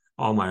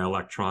all my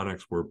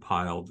electronics were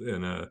piled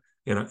in a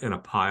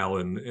pile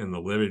in the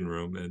living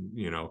room,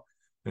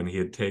 and he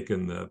had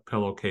taken the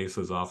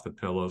pillowcases off the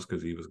pillows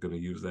because he was going to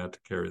use that to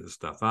carry the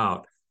stuff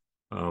out.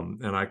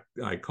 And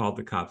I called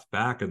the cops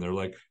back, and they're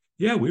like,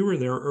 "Yeah, we were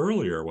there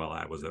earlier while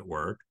I was at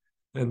work,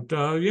 and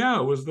yeah,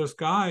 it was this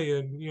guy,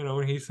 and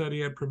and he said he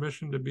had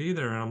permission to be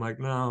there." And I'm like,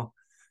 "No,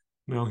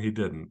 he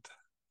didn't."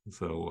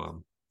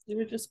 So You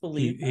would just he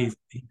believe that.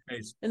 he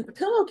faced. And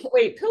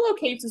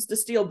pillowcases to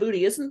steal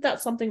booty. Isn't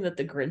that something that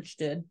the Grinch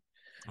did?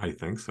 I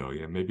think so.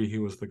 Yeah, maybe he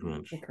was the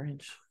Grinch. The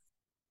Grinch.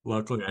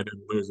 Luckily, I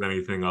didn't lose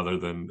anything other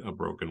than a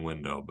broken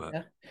window. But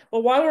Yeah.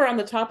 Well, while we're on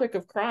the topic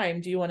of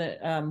crime, do you want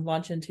to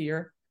launch into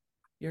your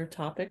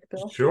topic,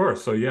 Bill? sure.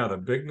 So yeah, the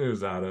big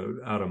news out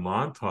of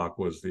Montauk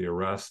was the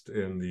arrest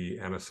in the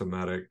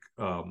antisemitic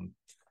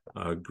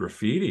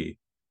graffiti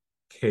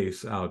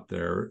case out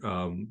there.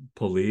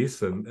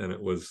 Police and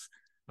it was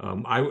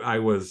I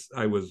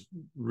was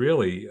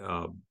really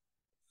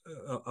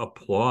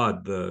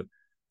applaud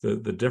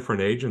the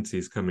different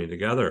agencies coming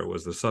together. It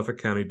was the Suffolk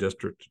County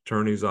District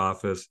Attorney's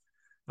Office,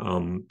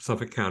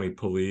 Suffolk County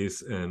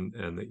Police, and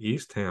the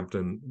East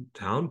Hampton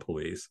Town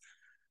Police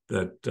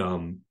that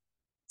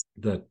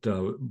that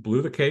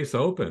blew the case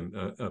open.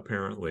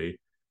 Apparently,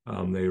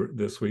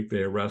 this week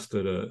they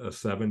arrested a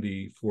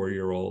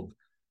 74-year-old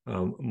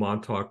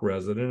Montauk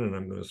resident, and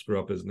I'm going to screw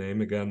up his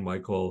name again,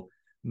 Michael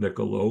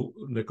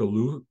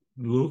Nicoloulius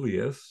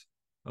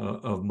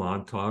of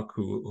Montauk,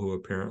 who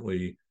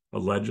apparently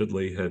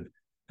allegedly had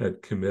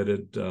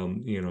committed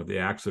the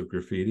acts of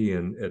graffiti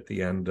and at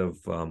the end of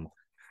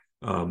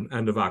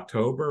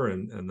October,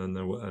 and then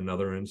there was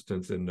another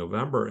instance in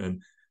November.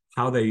 And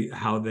how they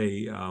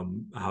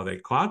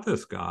caught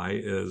this guy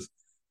is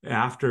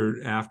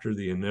after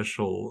the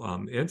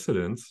initial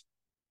incidents,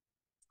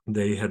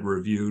 they had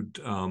reviewed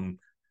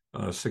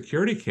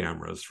security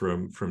cameras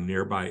from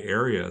nearby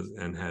areas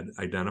and had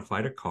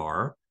identified a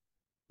car.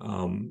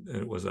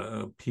 It was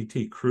a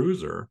PT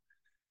Cruiser,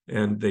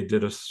 and they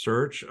did a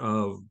search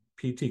of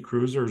PT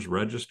Cruisers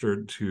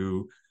registered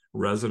to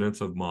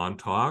residents of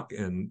Montauk,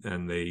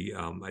 and they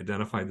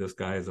identified this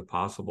guy as a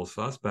possible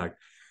suspect.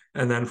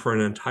 And then for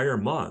an entire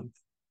month,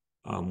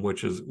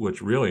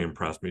 which really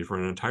impressed me, for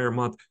an entire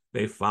month,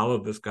 they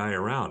followed this guy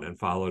around and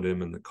followed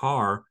him in the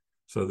car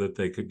so that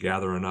they could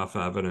gather enough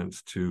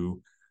evidence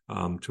to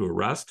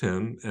arrest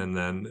him. And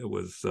then it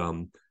was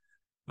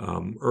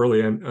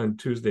early on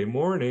Tuesday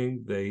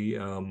morning, they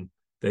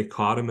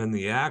caught him in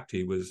the act.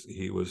 He was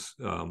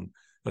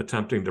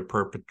attempting to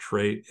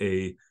perpetrate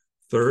a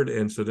third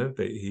incident.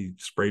 He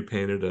spray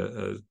painted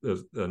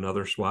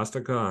another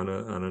swastika on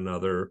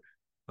another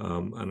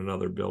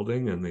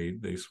building, and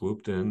they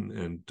swooped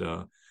in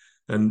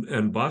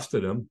and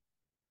busted him.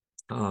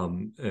 I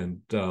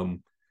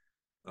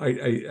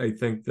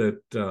think that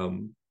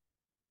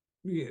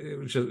it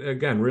was just,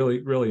 again,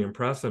 really, really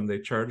impressive. They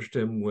charged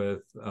him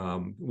with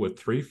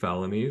 3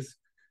 felonies: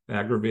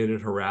 aggravated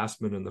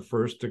harassment in the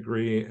 1st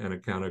degree and a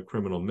count of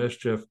criminal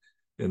mischief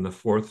in the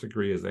 4th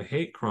degree as a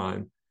hate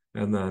crime,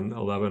 and then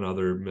 11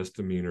 other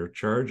misdemeanor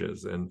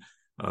charges. And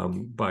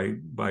by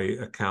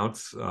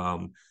accounts,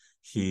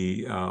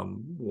 he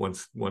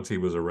once he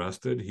was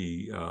arrested,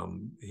 he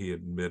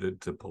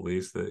admitted to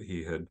police that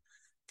he had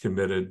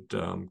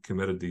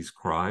committed these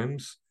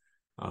crimes,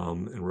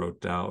 and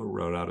wrote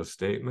out a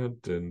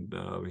statement, and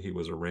he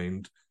was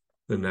arraigned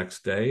the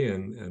next day,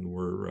 and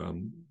we're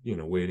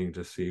waiting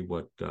to see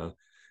what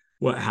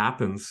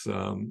happens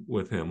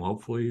with him.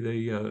 Hopefully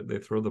they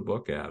throw the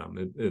book at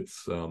him.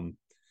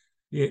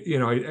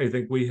 I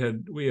think we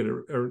had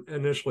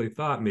initially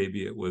thought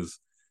maybe it was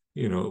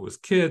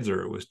kids,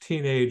 or it was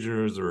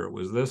teenagers, or it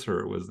was this,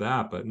 or it was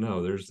that, but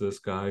no, there's this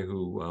guy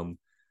who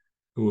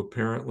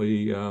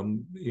apparently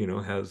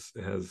has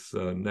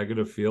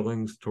negative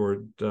feelings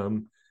toward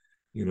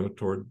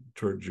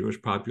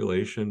Jewish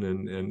population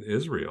and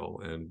Israel,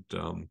 and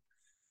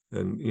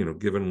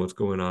given what's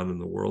going on in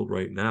the world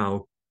right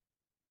now,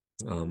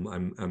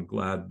 I'm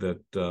glad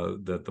that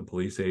the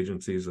police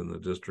agencies and the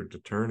district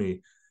attorney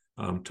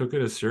took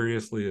it as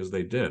seriously as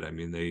they did. I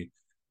mean, they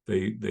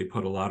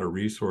put a lot of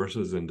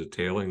resources in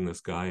detailing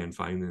this guy and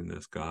finding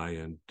this guy,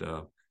 and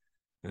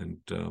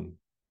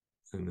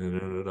then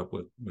ended up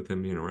with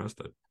him being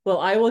arrested. Well,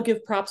 I will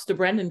give props to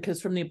Brendan,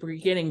 because from the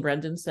beginning,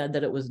 Brendan said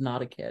that it was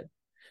not a kid.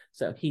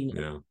 So he knew.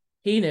 Yeah.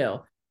 He knew.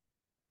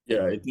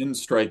 Yeah, it didn't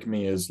strike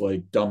me as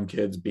like dumb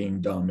kids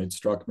being dumb. It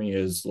struck me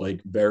as like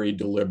very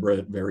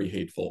deliberate, very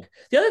hateful.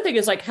 The other thing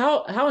is like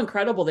how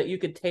incredible that you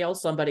could tail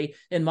somebody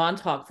in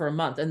Montauk for a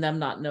month and them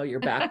not know you're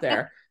back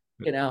there.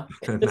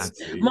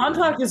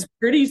 Montauk is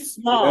pretty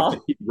small. You have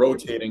to keep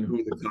rotating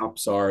who the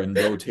cops are and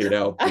rotate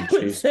out the I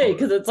would chase say, car.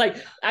 because it's like,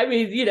 I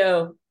mean,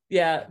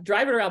 yeah,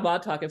 driving around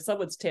Montauk, if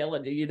someone's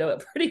tailing you, you know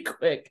it pretty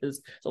quick, because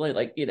it's only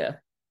like,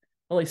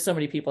 only so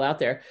many people out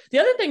there. The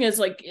other thing is,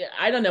 like,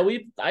 I don't know,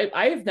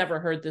 I've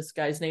never heard this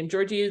guy's name.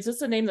 Georgie, is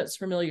this a name that's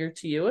familiar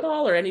to you at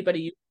all, or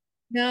anybody?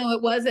 No,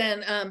 it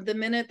wasn't. The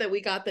minute that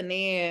we got the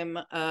name,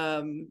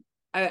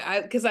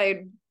 because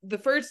the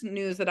first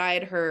news that I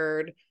had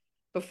heard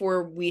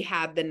before we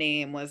had the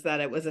name was that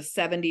it was a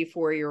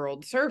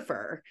 74-year-old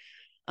surfer.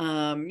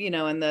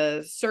 And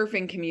the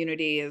surfing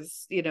community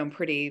is,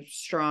 pretty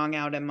strong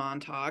out in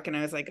Montauk. And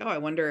I was like, oh, I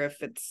wonder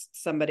if it's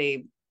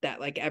somebody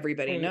that like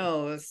everybody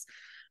knows.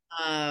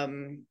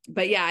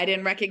 But yeah, I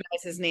didn't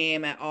recognize his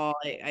name at all.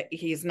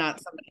 He's not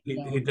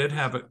somebody. He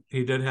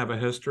did have a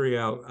history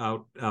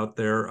out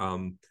there.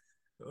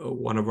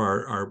 One of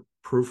our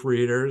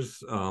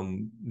proofreaders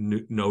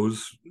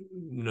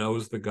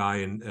knows the guy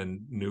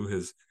and knew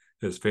his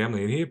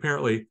family, and he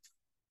apparently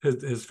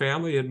his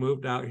family had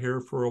moved out here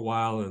for a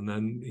while, and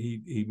then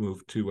he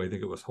moved to, I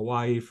think it was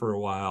Hawaii, for a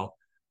while,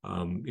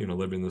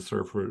 living the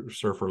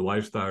surfer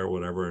lifestyle or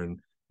whatever, and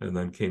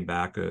then came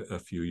back a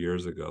few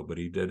years ago. But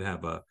he did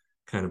have a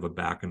kind of a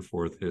back and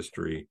forth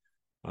history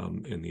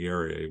in the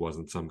area. He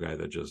wasn't some guy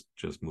that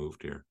just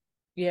moved here.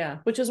 Yeah,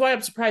 which is why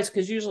I'm surprised,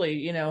 because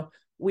usually,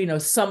 we know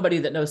somebody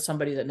that knows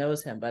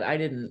him, but I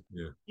didn't.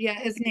 Yeah,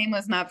 his name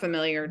was not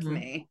familiar to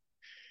me.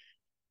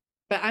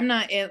 But I'm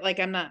not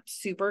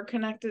super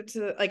connected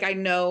to, like, I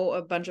know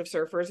a bunch of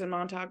surfers in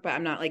Montauk, but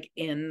I'm not like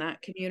in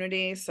that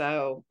community.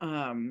 So,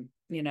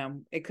 he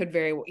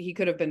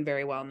could have been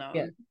very well known.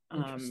 Yeah.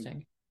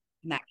 Interesting.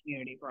 In that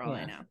community, for all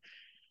I know.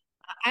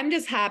 I'm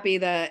just happy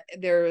that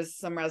there's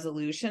some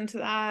resolution to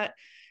that.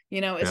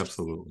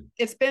 Absolutely.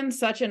 It's been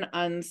such an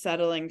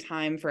unsettling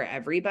time for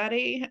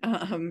everybody,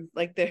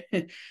 like they're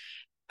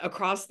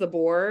across the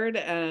board.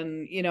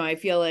 And, I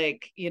feel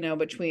like,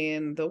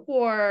 between the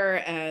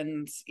war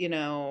and,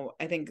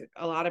 I think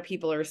a lot of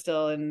people are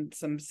still in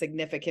some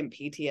significant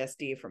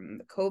PTSD from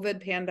the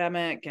COVID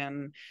pandemic.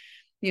 And,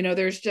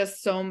 there's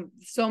just so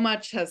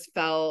much has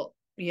felt,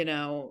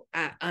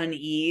 at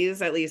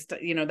unease, at least,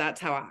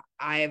 that's how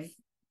I've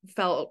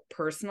felt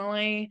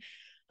personally.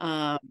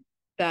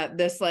 That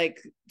this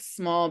like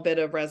small bit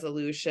of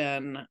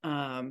resolution,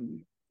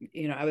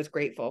 I was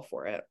grateful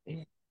for it.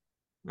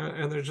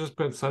 And there's just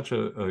been such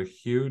a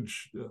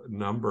huge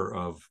number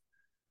of,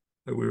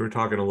 we were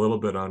talking a little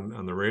bit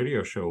on the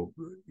radio show,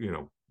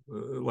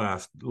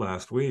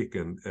 last week,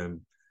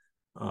 and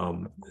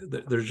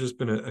there's just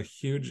been a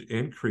huge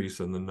increase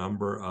in the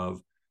number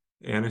of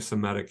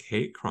anti-Semitic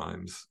hate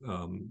crimes,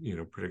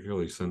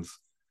 particularly since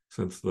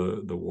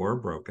the war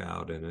broke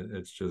out, and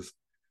it's just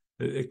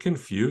it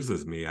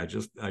confuses me. I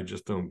just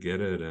don't get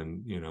it,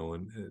 and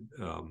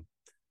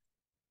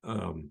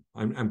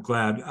I'm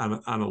glad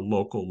on a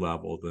local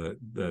level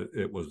that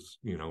it was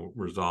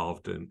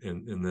resolved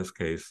in this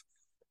case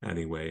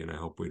anyway, and I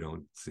hope we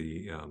don't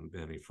see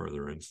any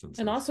further instances.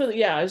 And also,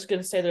 yeah, I was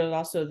going to say there's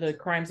also the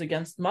crimes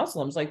against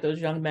Muslims, like those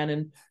young men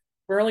in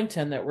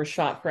Burlington that were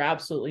shot for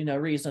absolutely no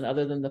reason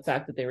other than the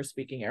fact that they were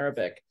speaking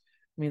Arabic.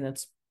 I mean,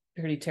 that's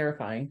pretty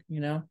terrifying,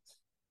 So.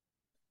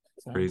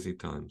 Crazy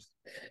times.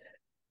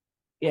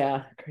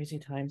 Yeah, crazy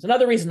times.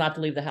 Another reason not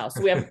to leave the house.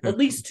 So we have at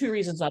least 2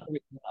 reasons not to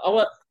leave. Oh,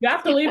 well, you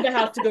have to leave the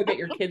house to go get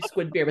your Kidd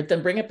Squid beer, but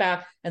then bring it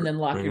back and then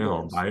lock your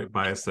doors.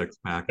 Buy a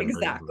 6-pack.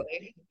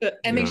 Exactly.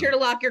 And make sure to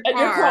lock your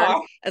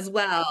car as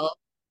well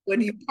when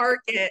you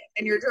park it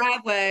in your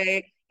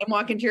driveway and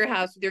walk into your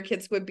house with your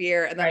Kidd Squid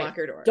beer, and then lock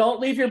your door. Don't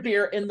leave your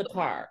beer in the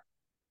car.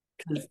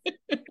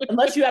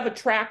 Unless you have a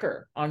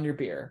tracker on your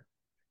beer,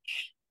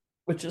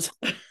 which is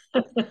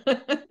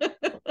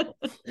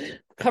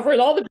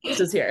covering all the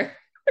bases here.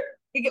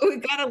 We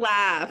gotta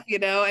laugh,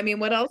 I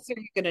mean, what else are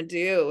you gonna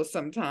do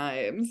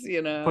sometimes,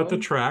 Put the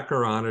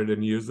tracker on it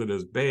and use it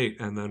as bait,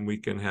 and then we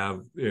can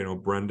have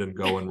Brendan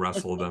go and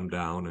wrestle them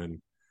down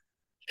and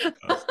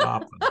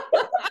stop them.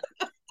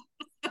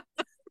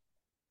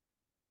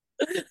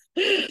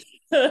 You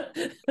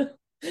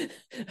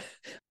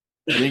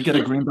didn't get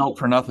a green belt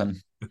for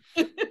nothing.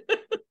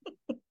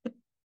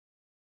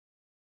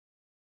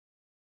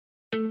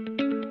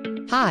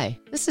 Hi,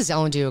 this is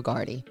Ellen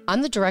Diogardi.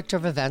 I'm the Director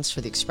of Events for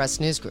the Express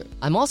News Group.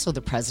 I'm also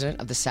the President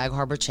of the Sag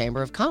Harbor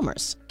Chamber of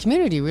Commerce.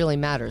 Community really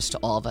matters to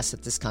all of us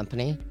at this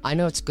company. I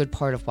know it's a good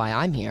part of why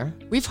I'm here.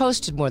 We've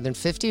hosted more than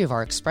 50 of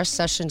our Express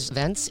Sessions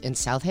events in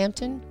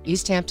Southampton,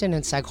 East Hampton,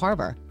 and Sag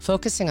Harbor,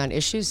 focusing on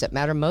issues that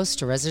matter most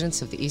to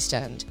residents of the East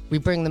End. We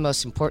bring the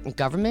most important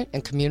government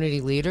and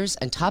community leaders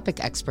and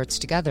topic experts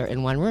together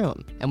in one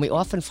room, and we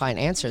often find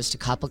answers to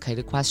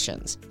complicated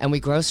questions, and we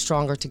grow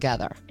stronger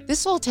together.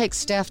 This all takes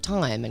staff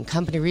time and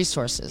company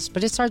resources,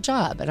 but it's our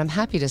job, and I'm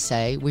happy to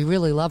say we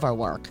really love our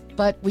work.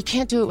 But we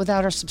can't do it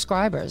without our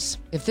subscribers.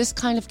 If this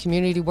kind of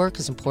community work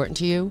is important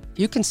to you,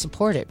 you can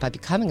support it by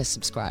becoming a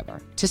subscriber.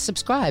 To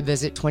subscribe,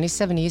 visit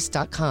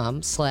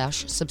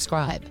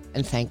 27east.com/subscribe.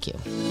 And thank you.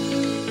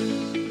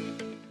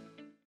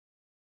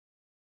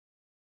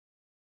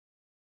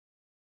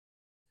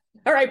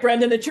 All right,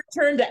 Brendan, it's your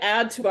turn to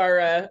add to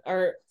our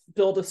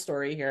build a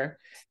story here.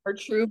 Our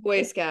true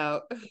Boy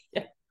Scout.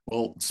 Yeah.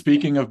 Well,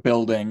 speaking of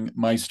building,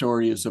 my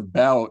story is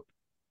about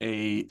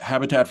a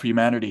Habitat for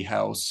Humanity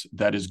house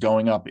that is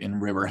going up in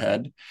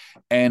Riverhead.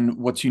 And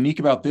what's unique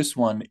about this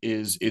one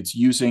is it's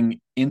using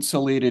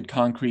insulated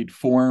concrete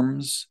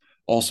forms,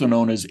 also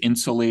known as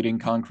insulating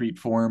concrete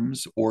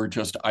forms, or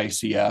just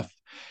ICF.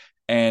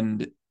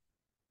 And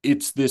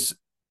it's this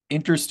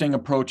interesting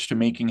approach to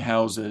making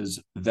houses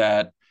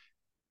that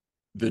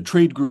the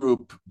trade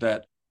group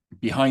that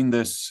behind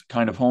this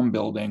kind of home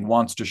building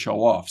wants to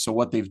show off. So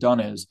what they've done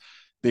is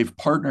they've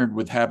partnered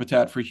with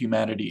Habitat for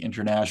Humanity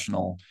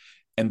International,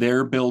 and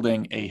they're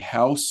building a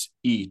house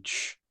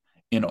each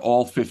in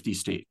all 50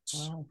 states.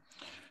 Wow.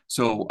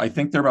 So I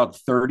think they're about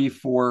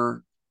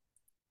 34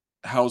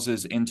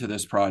 houses into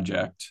this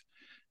project.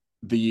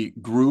 The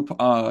group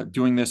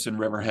doing this in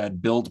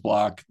Riverhead, Build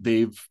Block,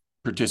 they've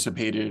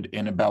participated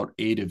in about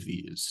 8 of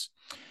these.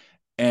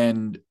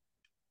 And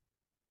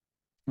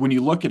when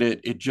you look at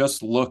it, it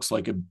just looks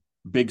like a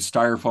big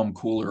styrofoam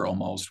cooler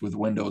almost with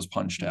windows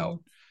punched out.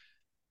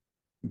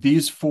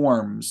 These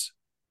forms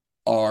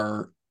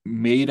are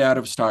made out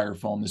of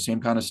styrofoam, the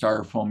same kind of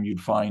styrofoam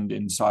you'd find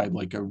inside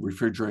like a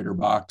refrigerator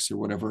box or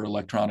whatever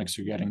electronics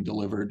you're getting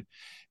delivered.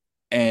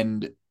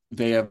 And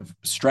they have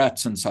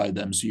struts inside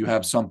them. So you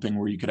have something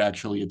where you could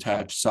actually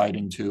attach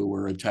siding to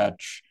or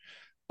attach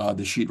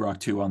the sheetrock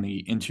to on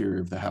the interior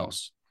of the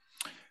house.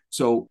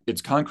 So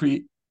it's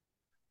concrete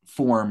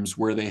forms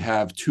where they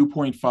have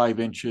 2.5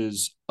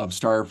 inches of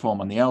styrofoam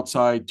on the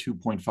outside,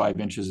 2.5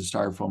 inches of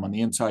styrofoam on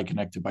the inside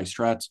connected by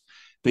struts.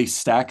 They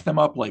stack them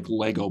up like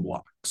Lego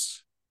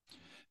blocks.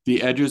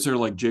 The edges are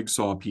like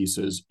jigsaw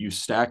pieces. You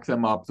stack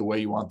them up the way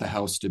you want the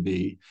house to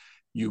be.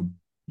 You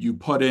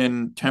put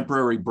in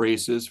temporary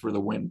braces for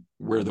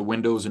where the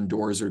windows and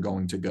doors are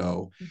going to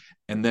go.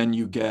 And then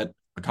you get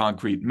a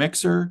concrete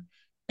mixer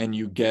and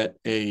you get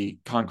a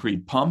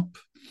concrete pump,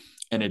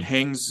 and it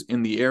hangs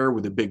in the air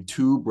with a big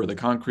tube where the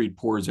concrete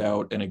pours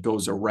out and it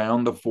goes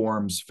around the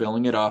forms,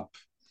 filling it up.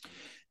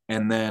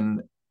 And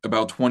then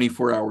about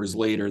 24 hours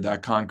later,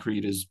 that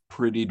concrete is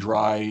pretty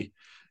dry.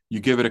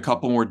 You give it a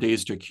couple more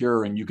days to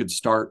cure, and you could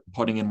start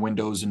putting in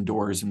windows and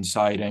doors and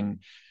siding.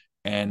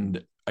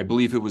 And I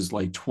believe it was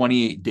like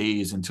 28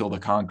 days until the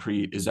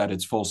concrete is at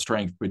its full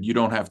strength, but you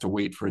don't have to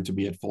wait for it to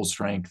be at full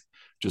strength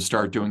to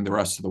start doing the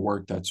rest of the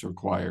work that's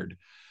required.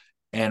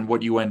 And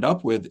what you end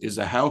up with is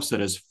a house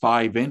that has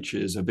 5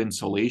 inches of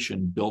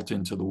insulation built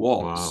into the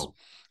walls. Wow.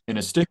 In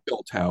a stick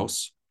built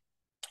house,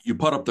 you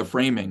put up the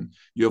framing,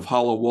 you have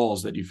hollow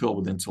walls that you fill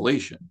with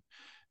insulation.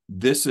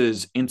 This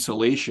is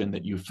insulation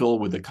that you fill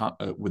with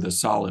a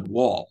solid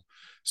wall.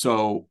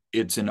 So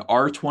it's an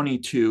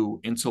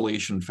R22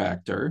 insulation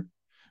factor,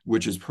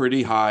 which is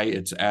pretty high.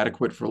 It's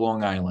adequate for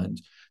Long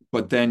Island,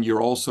 but then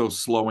you're also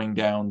slowing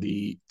down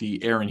the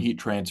air and heat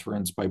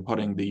transference by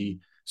putting the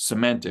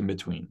cement in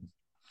between.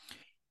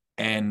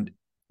 And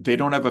they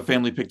don't have a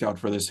family picked out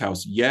for this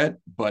house yet,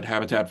 but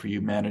Habitat for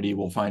Humanity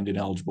will find an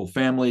eligible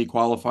family,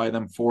 qualify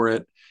them for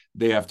it.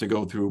 They have to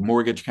go through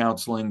mortgage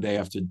counseling. They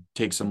have to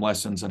take some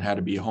lessons on how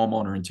to be a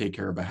homeowner and take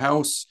care of a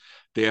house.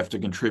 They have to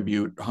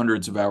contribute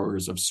hundreds of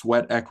hours of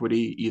sweat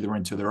equity, either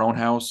into their own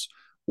house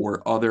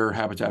or other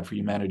Habitat for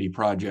Humanity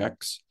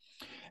projects.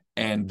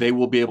 And they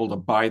will be able to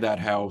buy that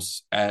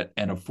house at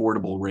an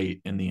affordable rate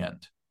in the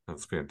end.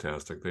 That's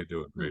fantastic. They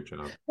do a great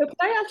job. So can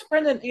I ask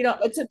Brendan,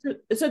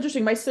 it's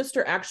interesting. My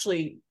sister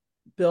actually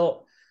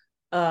built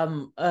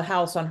a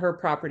house on her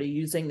property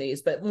using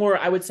these, but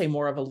I would say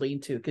more of a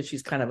lean-to, because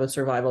she's kind of a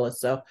survivalist.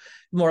 So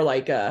more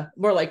like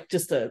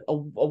just a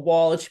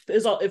wall.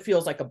 It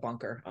feels like a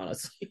bunker,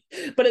 honestly,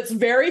 but it's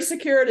very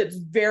secured. It's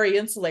very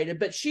insulated,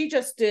 but she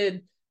just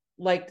did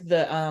like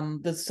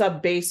the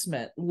sub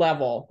basement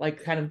level,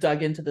 like kind of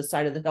dug into the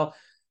side of the hill.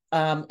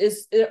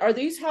 Are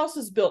these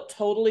houses built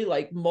totally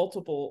like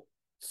multiple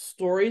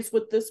stories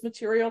with this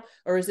material,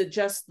 or is it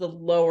just the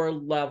lower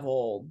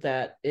level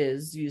that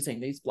is using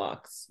these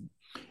blocks?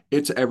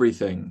 It's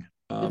everything.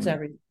 It's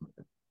everything.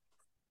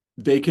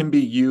 They can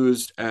be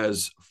used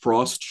as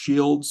frost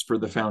shields for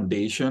the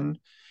foundation.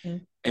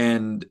 Mm.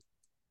 And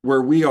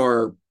where we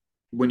are,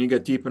 when you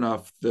get deep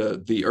enough,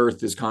 the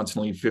earth is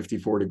constantly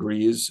 54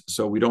 degrees.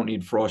 So we don't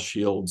need frost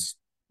shields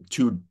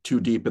too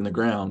deep in the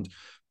ground.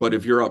 But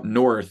if you're up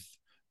north,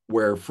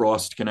 where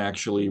frost can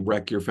actually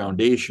wreck your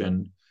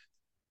foundation,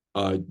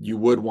 you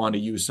would want to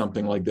use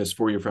something like this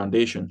for your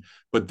foundation.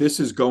 But this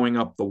is going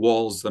up the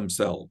walls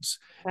themselves.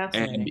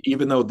 And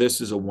even though this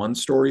is a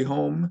one-story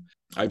home,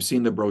 I've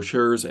seen the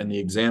brochures and the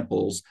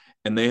examples,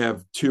 and they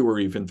have 2 or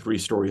even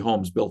 3-story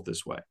homes built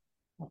this way.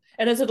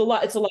 And it's a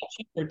lot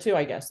cheaper too,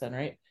 I guess, then,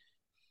 right?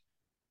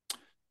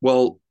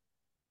 Well,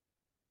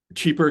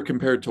 cheaper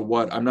compared to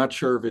what? I'm not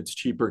sure if it's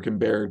cheaper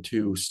compared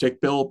to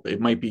stick built. It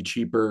might be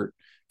cheaper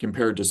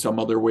compared to some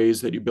other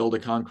ways that you build a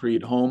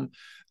concrete home.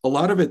 A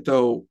lot of it,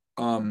 though,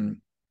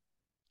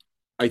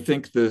 I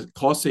think the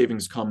cost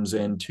savings comes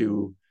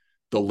into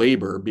the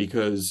labor,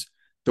 because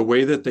the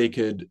way that they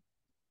could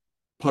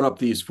put up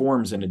these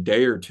forms in a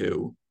day or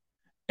two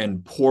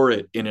and pour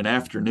it in an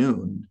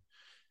afternoon,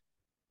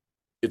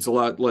 it's a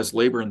lot less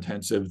labor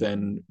intensive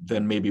than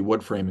maybe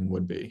wood framing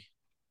would be.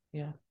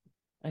 Yeah,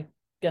 I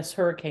guess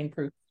hurricane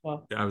proof as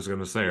well. Yeah, I was going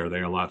to say, are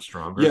they a lot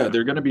stronger? Yeah,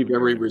 they're going to be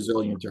very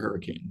resilient to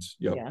hurricanes.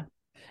 Yep. Yeah.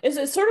 Is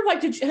it sort of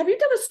like, have you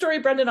done a story,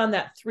 Brendan, on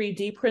that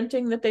 3D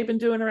printing that they've been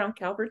doing around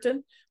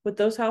Calverton with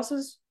those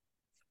houses?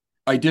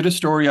 I did a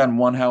story on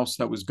one house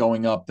that was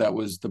going up that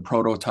was the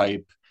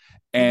prototype.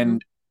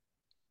 And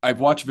I've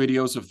watched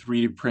videos of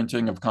 3D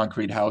printing of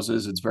concrete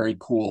houses. It's very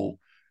cool.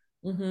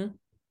 Mm-hmm.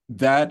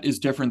 That is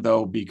different,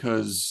 though,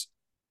 because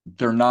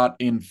they're not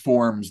in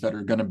forms that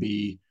are going to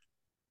be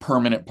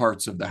permanent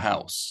parts of the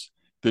house.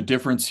 The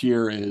difference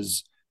here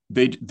is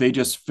they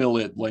just fill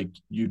it like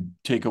you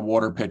take a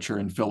water pitcher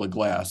and fill a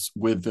glass.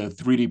 With the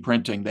 3D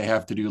printing, they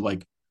have to do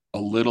like a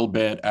little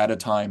bit at a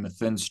time, a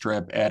thin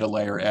strip, add a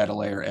layer, add a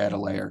layer, add a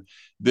layer.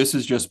 This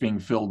is just being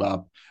filled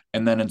up.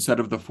 And then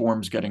instead of the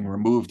forms getting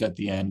removed at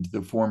the end,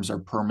 the forms are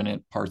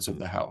permanent parts of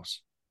the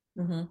house.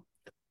 Mm-hmm.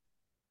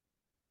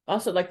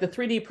 Also, like the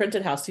 3D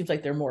printed house seems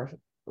like they're more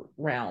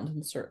round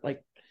and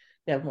like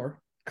they have more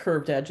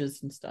curved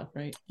edges and stuff,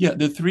 right? Yeah,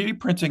 the 3D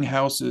printing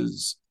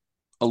houses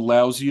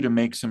allows you to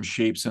make some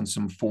shapes and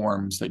some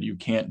forms that you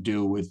can't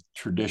do with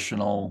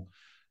traditional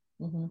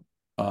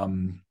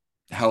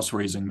house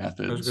raising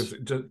methods.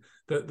 The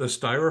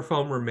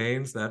styrofoam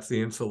remains, that's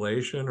the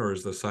insulation, or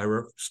is the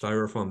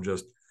styrofoam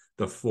just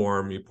the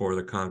form, you pour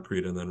the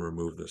concrete and then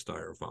remove the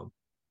styrofoam?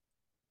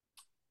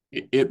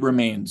 It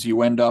remains.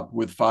 You end up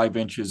with 5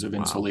 inches of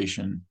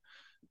insulation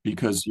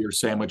because you're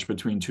sandwiched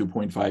between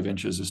 2.5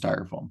 inches of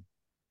styrofoam.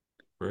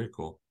 Very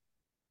cool.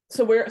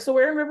 So where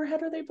in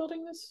Riverhead are they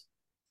building this?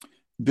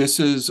 This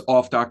is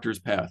off Doctor's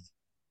Path.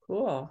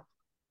 Cool.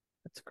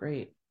 That's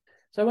great.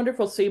 So I wonder if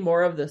we'll see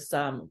more of this,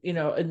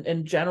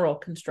 in general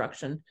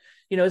construction.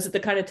 Is it the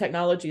kind of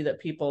technology that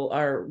people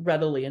are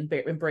readily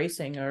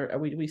embracing, or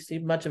we see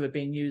much of it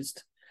being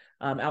used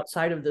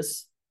outside of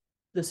this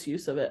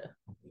use of it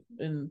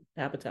in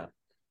habitat?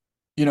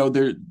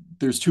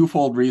 There's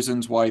twofold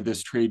reasons why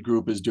this trade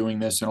group is doing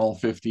this in all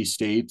 50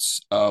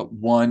 states.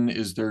 One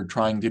is they're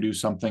trying to do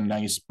something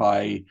nice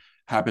by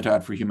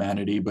Habitat for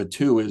Humanity, but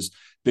two is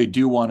they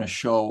do want to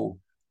show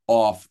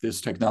off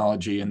this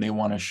technology, and they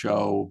want to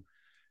show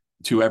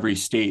to every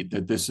state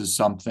that this is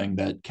something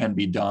that can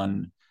be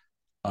done,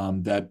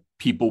 that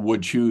people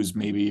would choose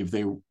maybe if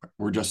they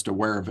were just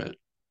aware of it.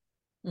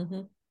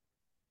 Mm-hmm.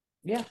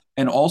 Yeah.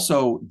 And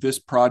also this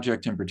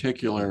project in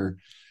particular,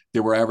 they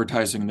were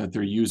advertising that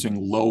they're using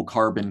low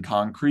carbon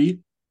concrete.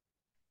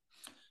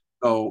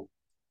 So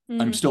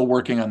I'm still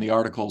working on the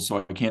article,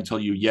 so I can't tell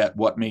you yet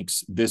what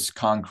makes this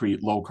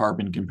concrete low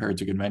carbon compared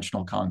to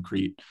conventional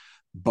concrete,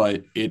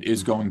 but it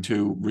is going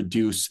to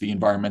reduce the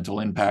environmental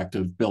impact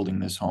of building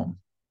this home.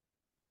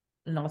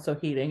 And also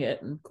heating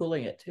it and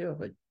cooling it too,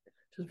 which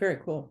is very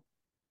cool.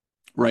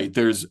 Right.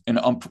 There's an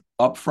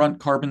upfront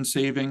carbon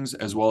savings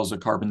as well as a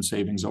carbon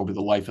savings over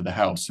the life of the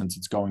house, since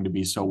it's going to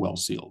be so well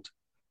sealed.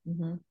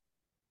 Mm-hmm.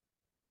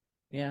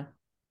 Yeah.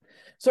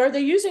 So are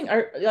they using,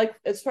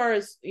 as far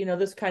as,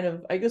 this kind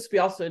of, I guess, be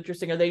also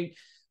interesting, are they,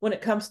 when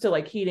it comes to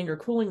like heating or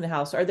cooling the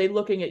house, are they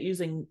looking at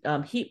using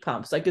heat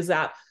pumps? Like, is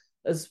that,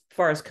 as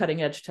far as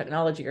cutting edge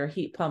technology, or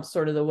heat pumps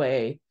sort of the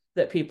way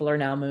that people are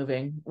now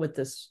moving with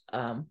this,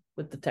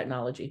 with the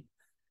technology?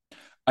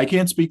 I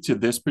can't speak to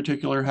this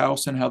particular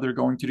house and how they're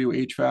going to do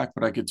HVAC,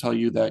 but I could tell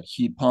you that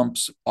heat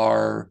pumps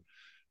are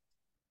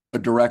a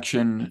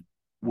direction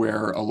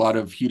where a lot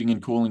of heating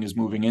and cooling is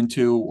moving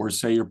into. Or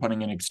say you're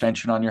putting an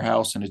extension on your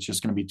house and it's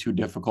just going to be too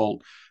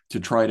difficult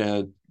to try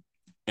to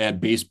add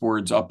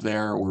baseboards up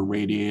there or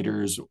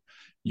radiators.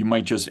 You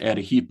might just add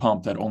a heat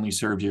pump that only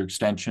serves your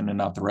extension and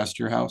not the rest of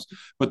your house.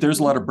 But there's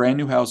a lot of brand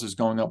new houses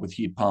going up with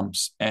heat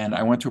pumps. And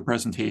I went to a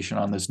presentation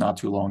on this not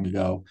too long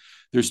ago.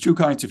 There's two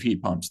kinds of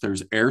heat pumps.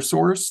 There's air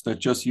source, that's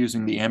just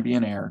using the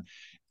ambient air.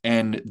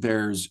 And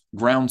there's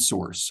ground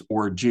source,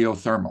 or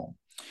geothermal.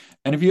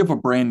 And if you have a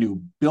brand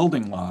new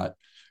building lot,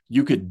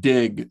 you could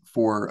dig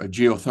for a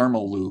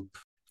geothermal loop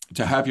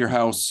to have your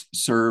house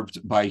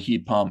served by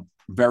heat pump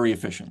very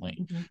efficiently.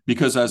 Mm-hmm.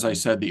 Because as I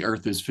said, the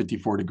earth is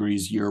 54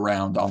 degrees year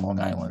round on Long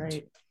Island.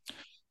 Right.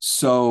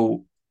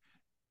 So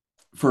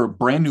for a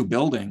brand new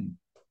building,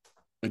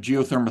 a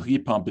geothermal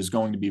heat pump is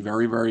going to be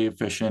very, very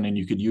efficient, and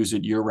you could use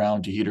it year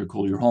round to heat or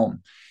cool your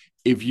home.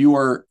 If you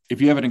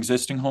have an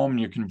existing home and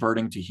you're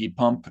converting to heat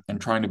pump and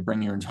trying to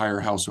bring your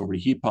entire house over to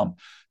heat pump,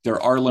 there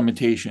are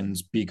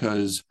limitations,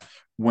 because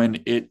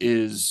when it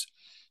is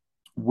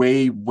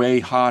way, way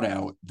hot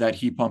out, that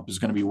heat pump is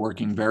going to be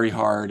working very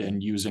hard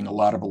and using a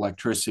lot of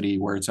electricity,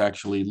 where it's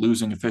actually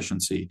losing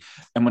efficiency.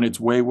 And when it's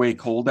way, way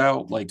cold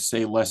out, like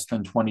say less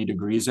than 20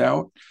 degrees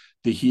out,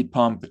 the heat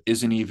pump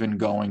isn't even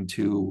going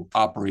to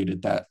operate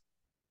at that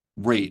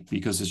rate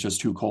because it's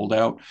just too cold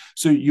out.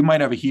 So you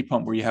might have a heat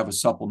pump where you have a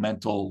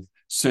supplemental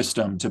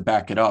system to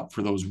back it up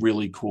for those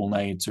really cool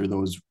nights or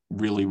those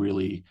really,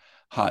 really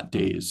hot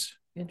days.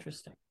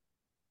 Interesting.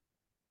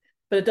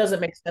 But it doesn't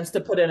make sense to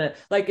put in it.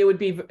 Like it would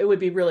be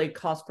really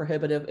cost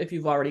prohibitive if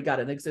you've already got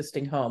an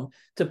existing home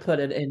to put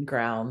it in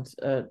ground,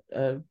 a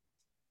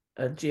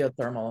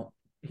geothermal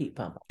heat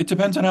pump. It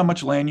depends on how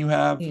much land you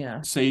have.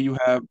 Yeah. Say you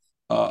have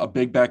a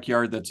big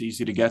backyard that's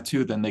easy to get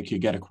to, then they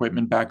could get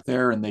equipment back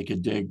there and they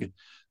could dig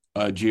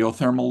a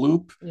geothermal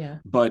loop. Yeah.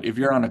 But if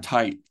you're on a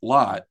tight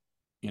lot,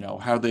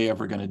 how are they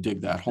ever going to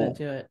dig that hole?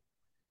 Do it.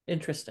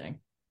 Interesting.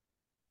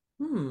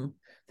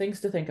 Things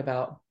to think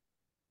about.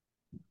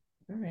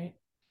 All right.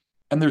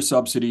 And there's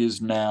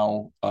subsidies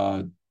now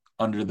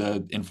under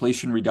the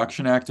Inflation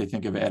Reduction Act. I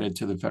think have added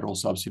to the federal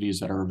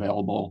subsidies that are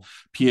available.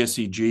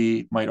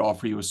 PSEG might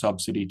offer you a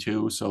subsidy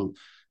too. So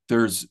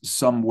there's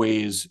some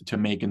ways to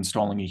make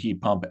installing a heat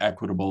pump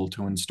equitable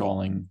to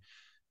installing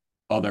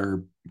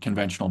other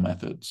conventional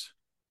methods.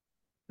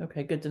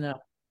 Okay, good to know.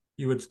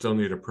 You would still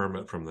need a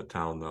permit from the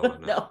town, though.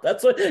 No,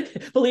 that's what.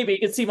 Believe me, you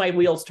can see my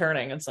wheels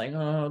turning. It's like,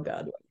 oh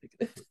God.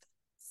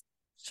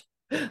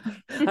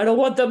 I don't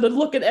want them to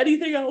look at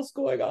anything else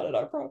going on in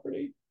our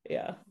property.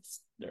 Yeah, it's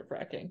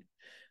nerve-wracking.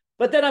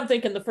 But then I'm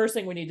thinking the first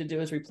thing we need to do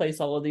is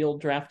replace all of the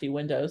old drafty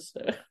windows.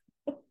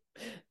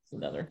 It's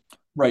another.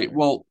 Right.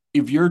 Well,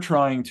 if you're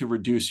trying to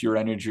reduce your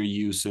energy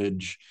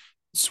usage,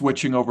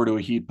 switching over to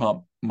a heat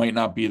pump might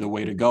not be the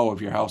way to go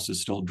if your house is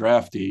still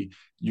drafty.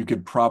 You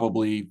could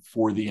probably,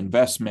 for the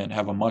investment,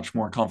 have a much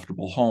more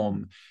comfortable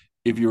home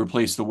if you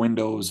replace the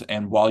windows,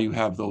 and while you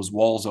have those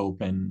walls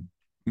open,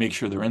 make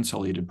sure they're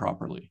insulated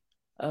properly.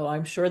 Oh,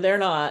 I'm sure they're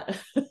not.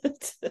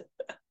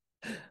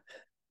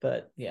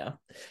 But yeah.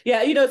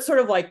 It's sort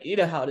of like,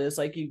 how it is.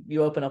 Like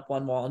you open up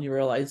one wall and you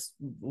realize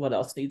what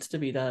else needs to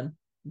be done.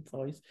 It's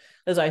always,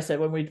 as I said,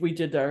 when we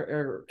did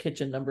our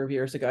kitchen a number of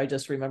years ago, I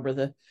just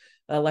remember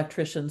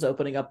electricians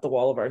opening up the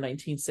wall of our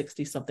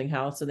 1960 something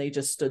house, and they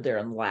just stood there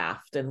and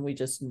laughed, and we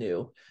just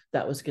knew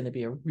that was going to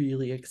be a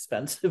really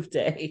expensive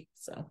day.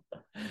 So,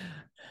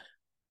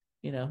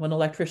 when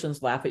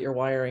electricians laugh at your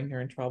wiring,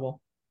 you're in trouble.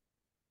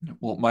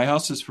 Well, my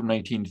house is from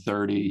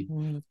 1930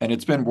 and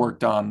it's been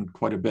worked on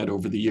quite a bit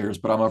over the years,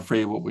 but I'm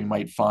afraid what we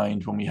might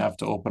find when we have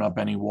to open up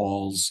any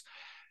walls.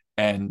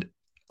 And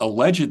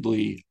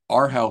allegedly,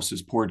 our house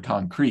is poured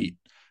concrete,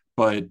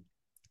 but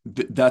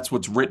that's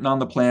what's written on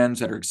the plans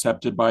that are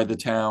accepted by the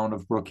town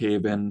of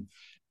Brookhaven.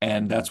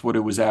 And that's what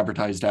it was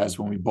advertised as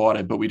when we bought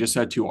it. But we just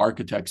had two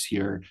architects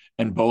here,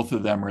 and both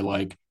of them are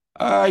like,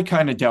 I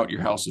kind of doubt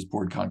your house is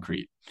poured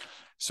concrete.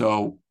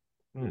 So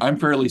I'm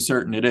fairly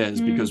certain it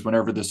is, because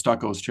whenever the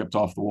stucco is chipped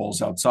off the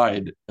walls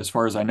outside, as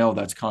far as I know,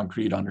 that's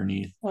concrete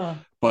underneath.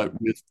 But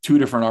with two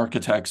different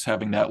architects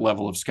having that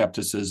level of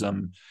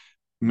skepticism,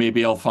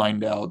 maybe I'll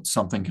find out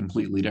something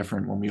completely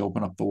different when we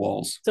open up the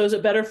walls. So is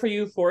it better for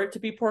you for it to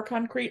be poured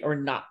concrete or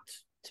not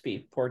to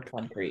be poured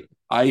concrete?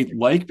 I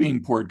like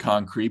being poured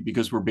concrete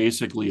because we're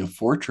basically a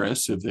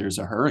fortress if there's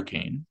a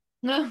hurricane.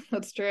 No,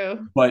 that's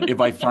true. But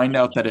if I find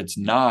out that it's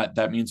not,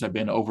 that means I've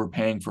been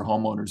overpaying for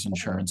homeowners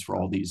insurance for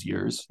all these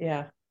years.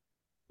 Yeah.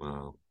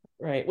 Wow.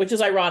 Right. Which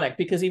is ironic,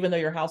 because even though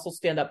your house will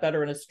stand up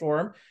better in a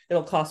storm,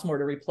 it'll cost more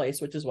to replace,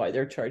 which is why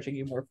they're charging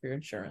you more for your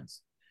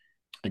insurance.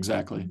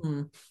 Exactly.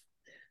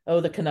 Oh,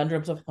 the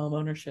conundrums of home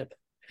ownership.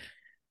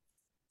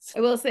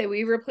 I will say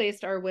we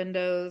replaced our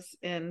windows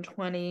in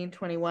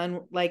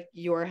 2021, like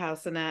your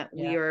house, Annette.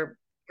 Yeah.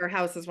 Our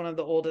house is one of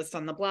the oldest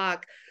on the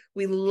block.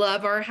 We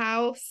love our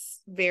house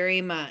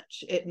very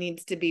much. It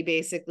needs to be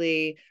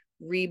basically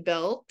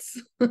rebuilt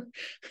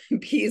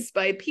piece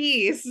by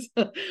piece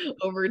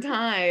over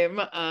time.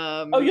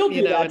 You'll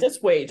do that.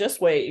 Just wait.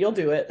 You'll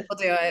do it. We'll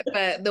do it.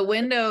 But the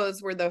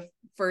windows were the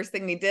first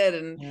thing we did,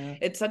 and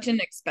it's such an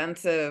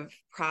expensive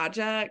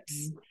project.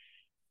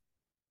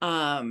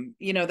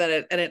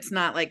 That it's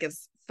not like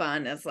as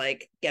fun as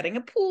like getting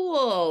a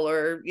pool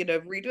or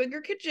redoing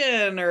your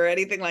kitchen or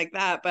anything like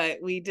that, but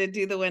we did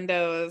do the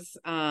windows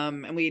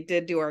and we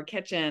did do our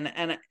kitchen,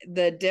 and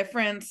the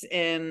difference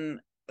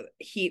in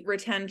heat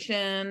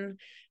retention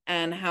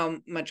and how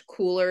much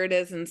cooler it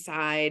is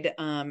inside.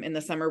 In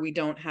the summer we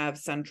don't have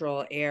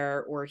central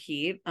air or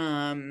heat.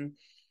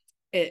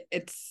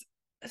 It's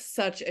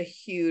such a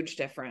huge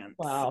difference.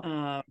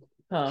 Wow.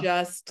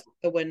 Just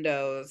the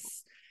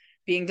windows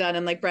being done,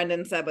 and like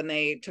Brendan said, when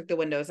they took the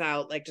windows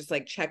out, like just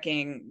like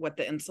checking what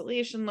the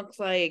insulation looks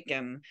like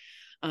and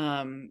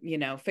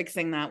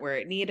fixing that where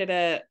it needed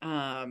it.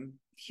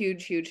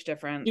 Huge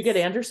difference. You get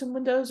Anderson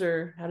windows,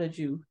 or how did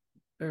you,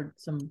 or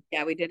some?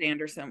 Yeah, we did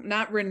Anderson,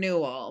 not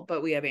renewal,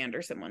 but we have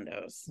Anderson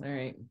windows. All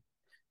right,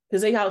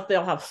 because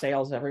they'll have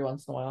sales every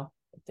once in a while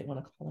if they want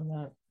to call them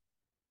that.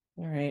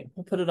 All right,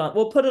 we'll put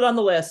it on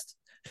the list.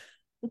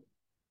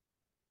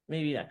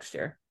 Maybe next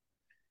year.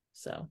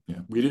 So yeah,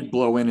 we did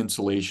blow in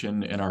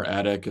insulation in our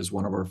attic as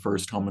one of our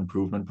first home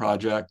improvement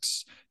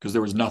projects, because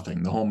there was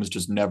nothing. The home was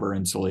just never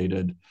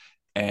insulated,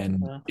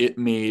 and it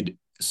made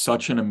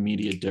such an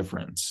immediate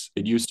difference.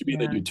 It used to be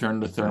that you turn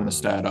the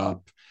thermostat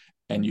up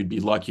and you'd be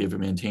lucky if it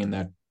maintained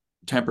that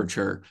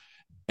temperature.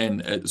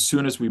 And as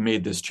soon as we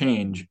made this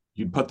change,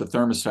 you'd put the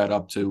thermostat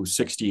up to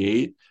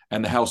 68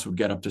 and the house would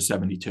get up to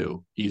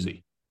 72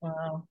 easy.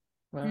 Wow.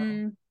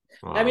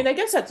 I mean, I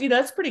guess that's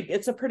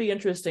it's a pretty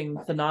interesting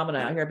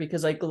phenomenon out here,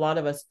 because like a lot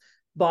of us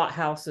bought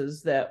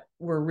houses that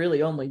were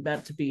really only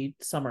meant to be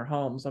summer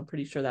homes. I'm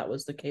pretty sure that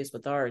was the case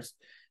with ours,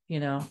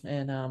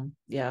 and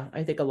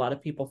I think a lot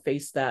of people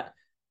face that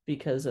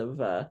because of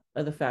the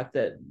fact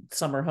that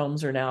summer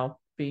homes are now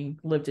being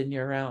lived in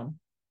year round.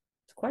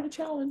 It's quite a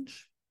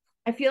challenge.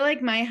 I feel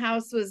like my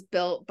house was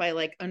built by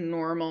like a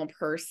normal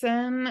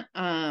person,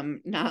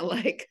 not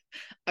like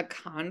a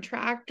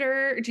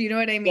contractor. Do you know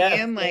what I mean?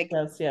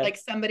 Yes, yes. Like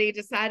somebody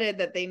decided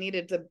that they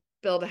needed to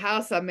build a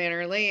house on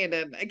Manor Lane.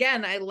 And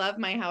again, I love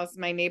my house.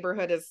 My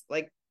neighborhood is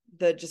like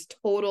the just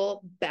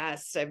total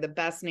best. I have the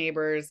best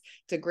neighbors.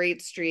 It's a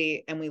great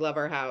street and we love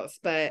our house.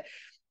 But,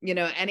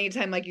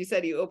 anytime, like you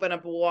said, you open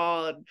up a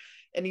wall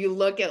and you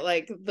look at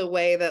like the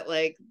way that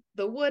like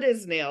the wood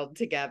is nailed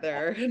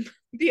together and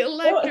the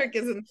electric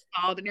is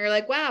installed, and you're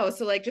like, wow.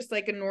 So like just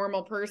like a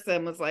normal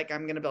person was like,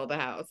 I'm gonna build a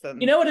house.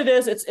 And you know what it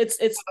is? It's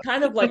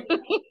kind of like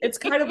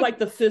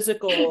the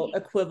physical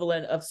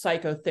equivalent of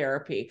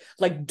psychotherapy.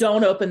 Like,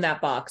 don't open that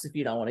box if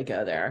you don't want to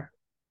go there.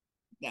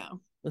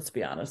 No. Let's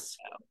be honest.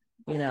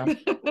 Can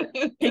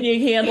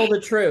you handle the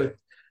truth?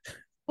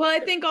 Well,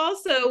 I think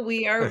also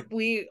we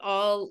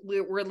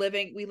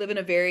live in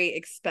a very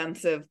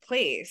expensive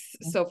place.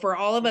 So for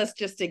all of us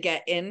just to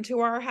get into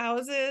our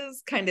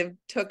houses kind of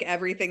took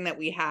everything that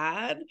we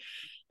had.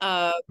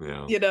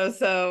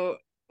 So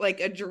like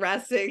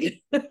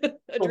addressing the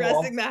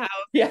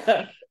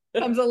house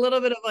comes a little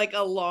bit of like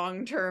a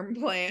long-term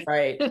plan.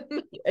 Right.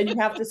 And you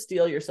have to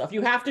steel yourself.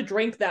 You have to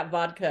drink that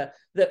vodka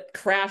that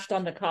crashed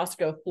on the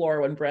Costco floor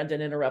when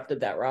Brendan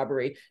interrupted that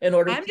robbery I'm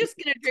just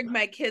going to drink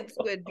my Kidd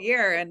Squid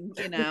beer and,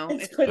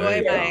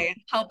 enjoy my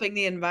helping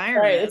the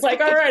environment. Right. It's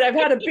like, all right, I've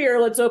had a beer.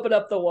 Let's open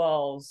up the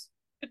walls.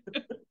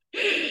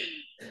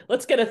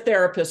 Let's get a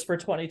therapist for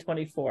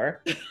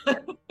 2024.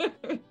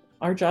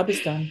 Our job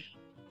is done.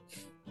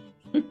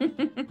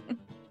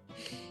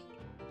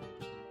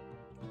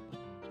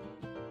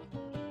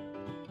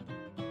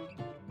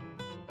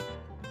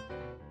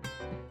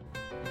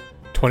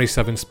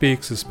 27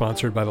 Speaks is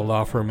sponsored by the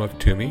law firm of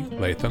Toomey,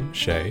 Latham,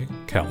 Shea,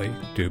 Kelly,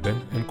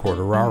 Dubin, and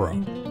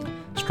Corderaro.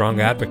 Strong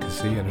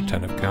advocacy and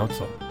attentive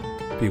counsel.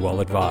 Be well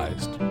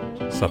advised.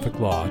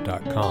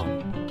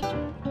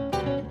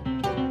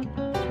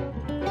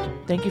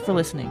 SuffolkLaw.com. Thank you for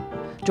listening.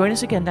 Join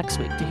us again next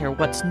week to hear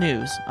what's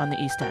news on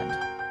the East End.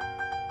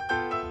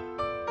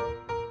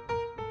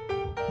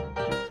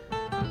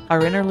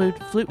 Our interlude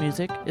flute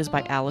music is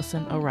by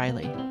Allison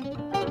O'Reilly.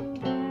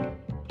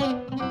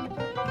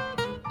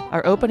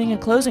 Our opening and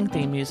closing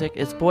theme music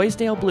is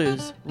Boysdale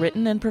Blues,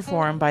 written and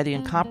performed by the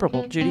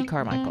incomparable Judy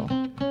Carmichael.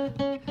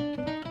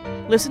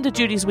 Listen to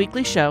Judy's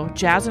weekly show,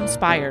 Jazz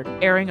Inspired,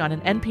 airing on an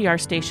NPR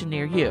station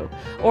near you,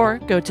 or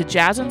go to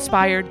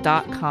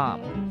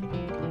jazzinspired.com.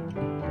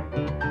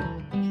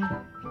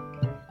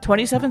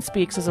 27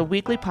 Speaks is a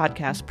weekly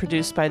podcast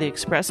produced by the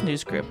Express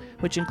News Group,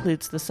 which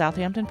includes the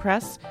Southampton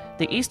Press,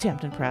 the East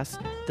Hampton Press,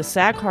 the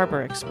Sag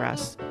Harbor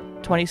Express,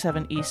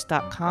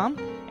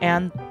 27east.com,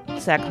 and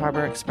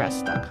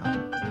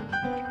sagharborexpress.com.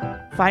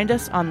 Find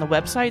us on the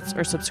websites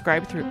or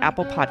subscribe through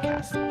Apple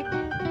Podcasts.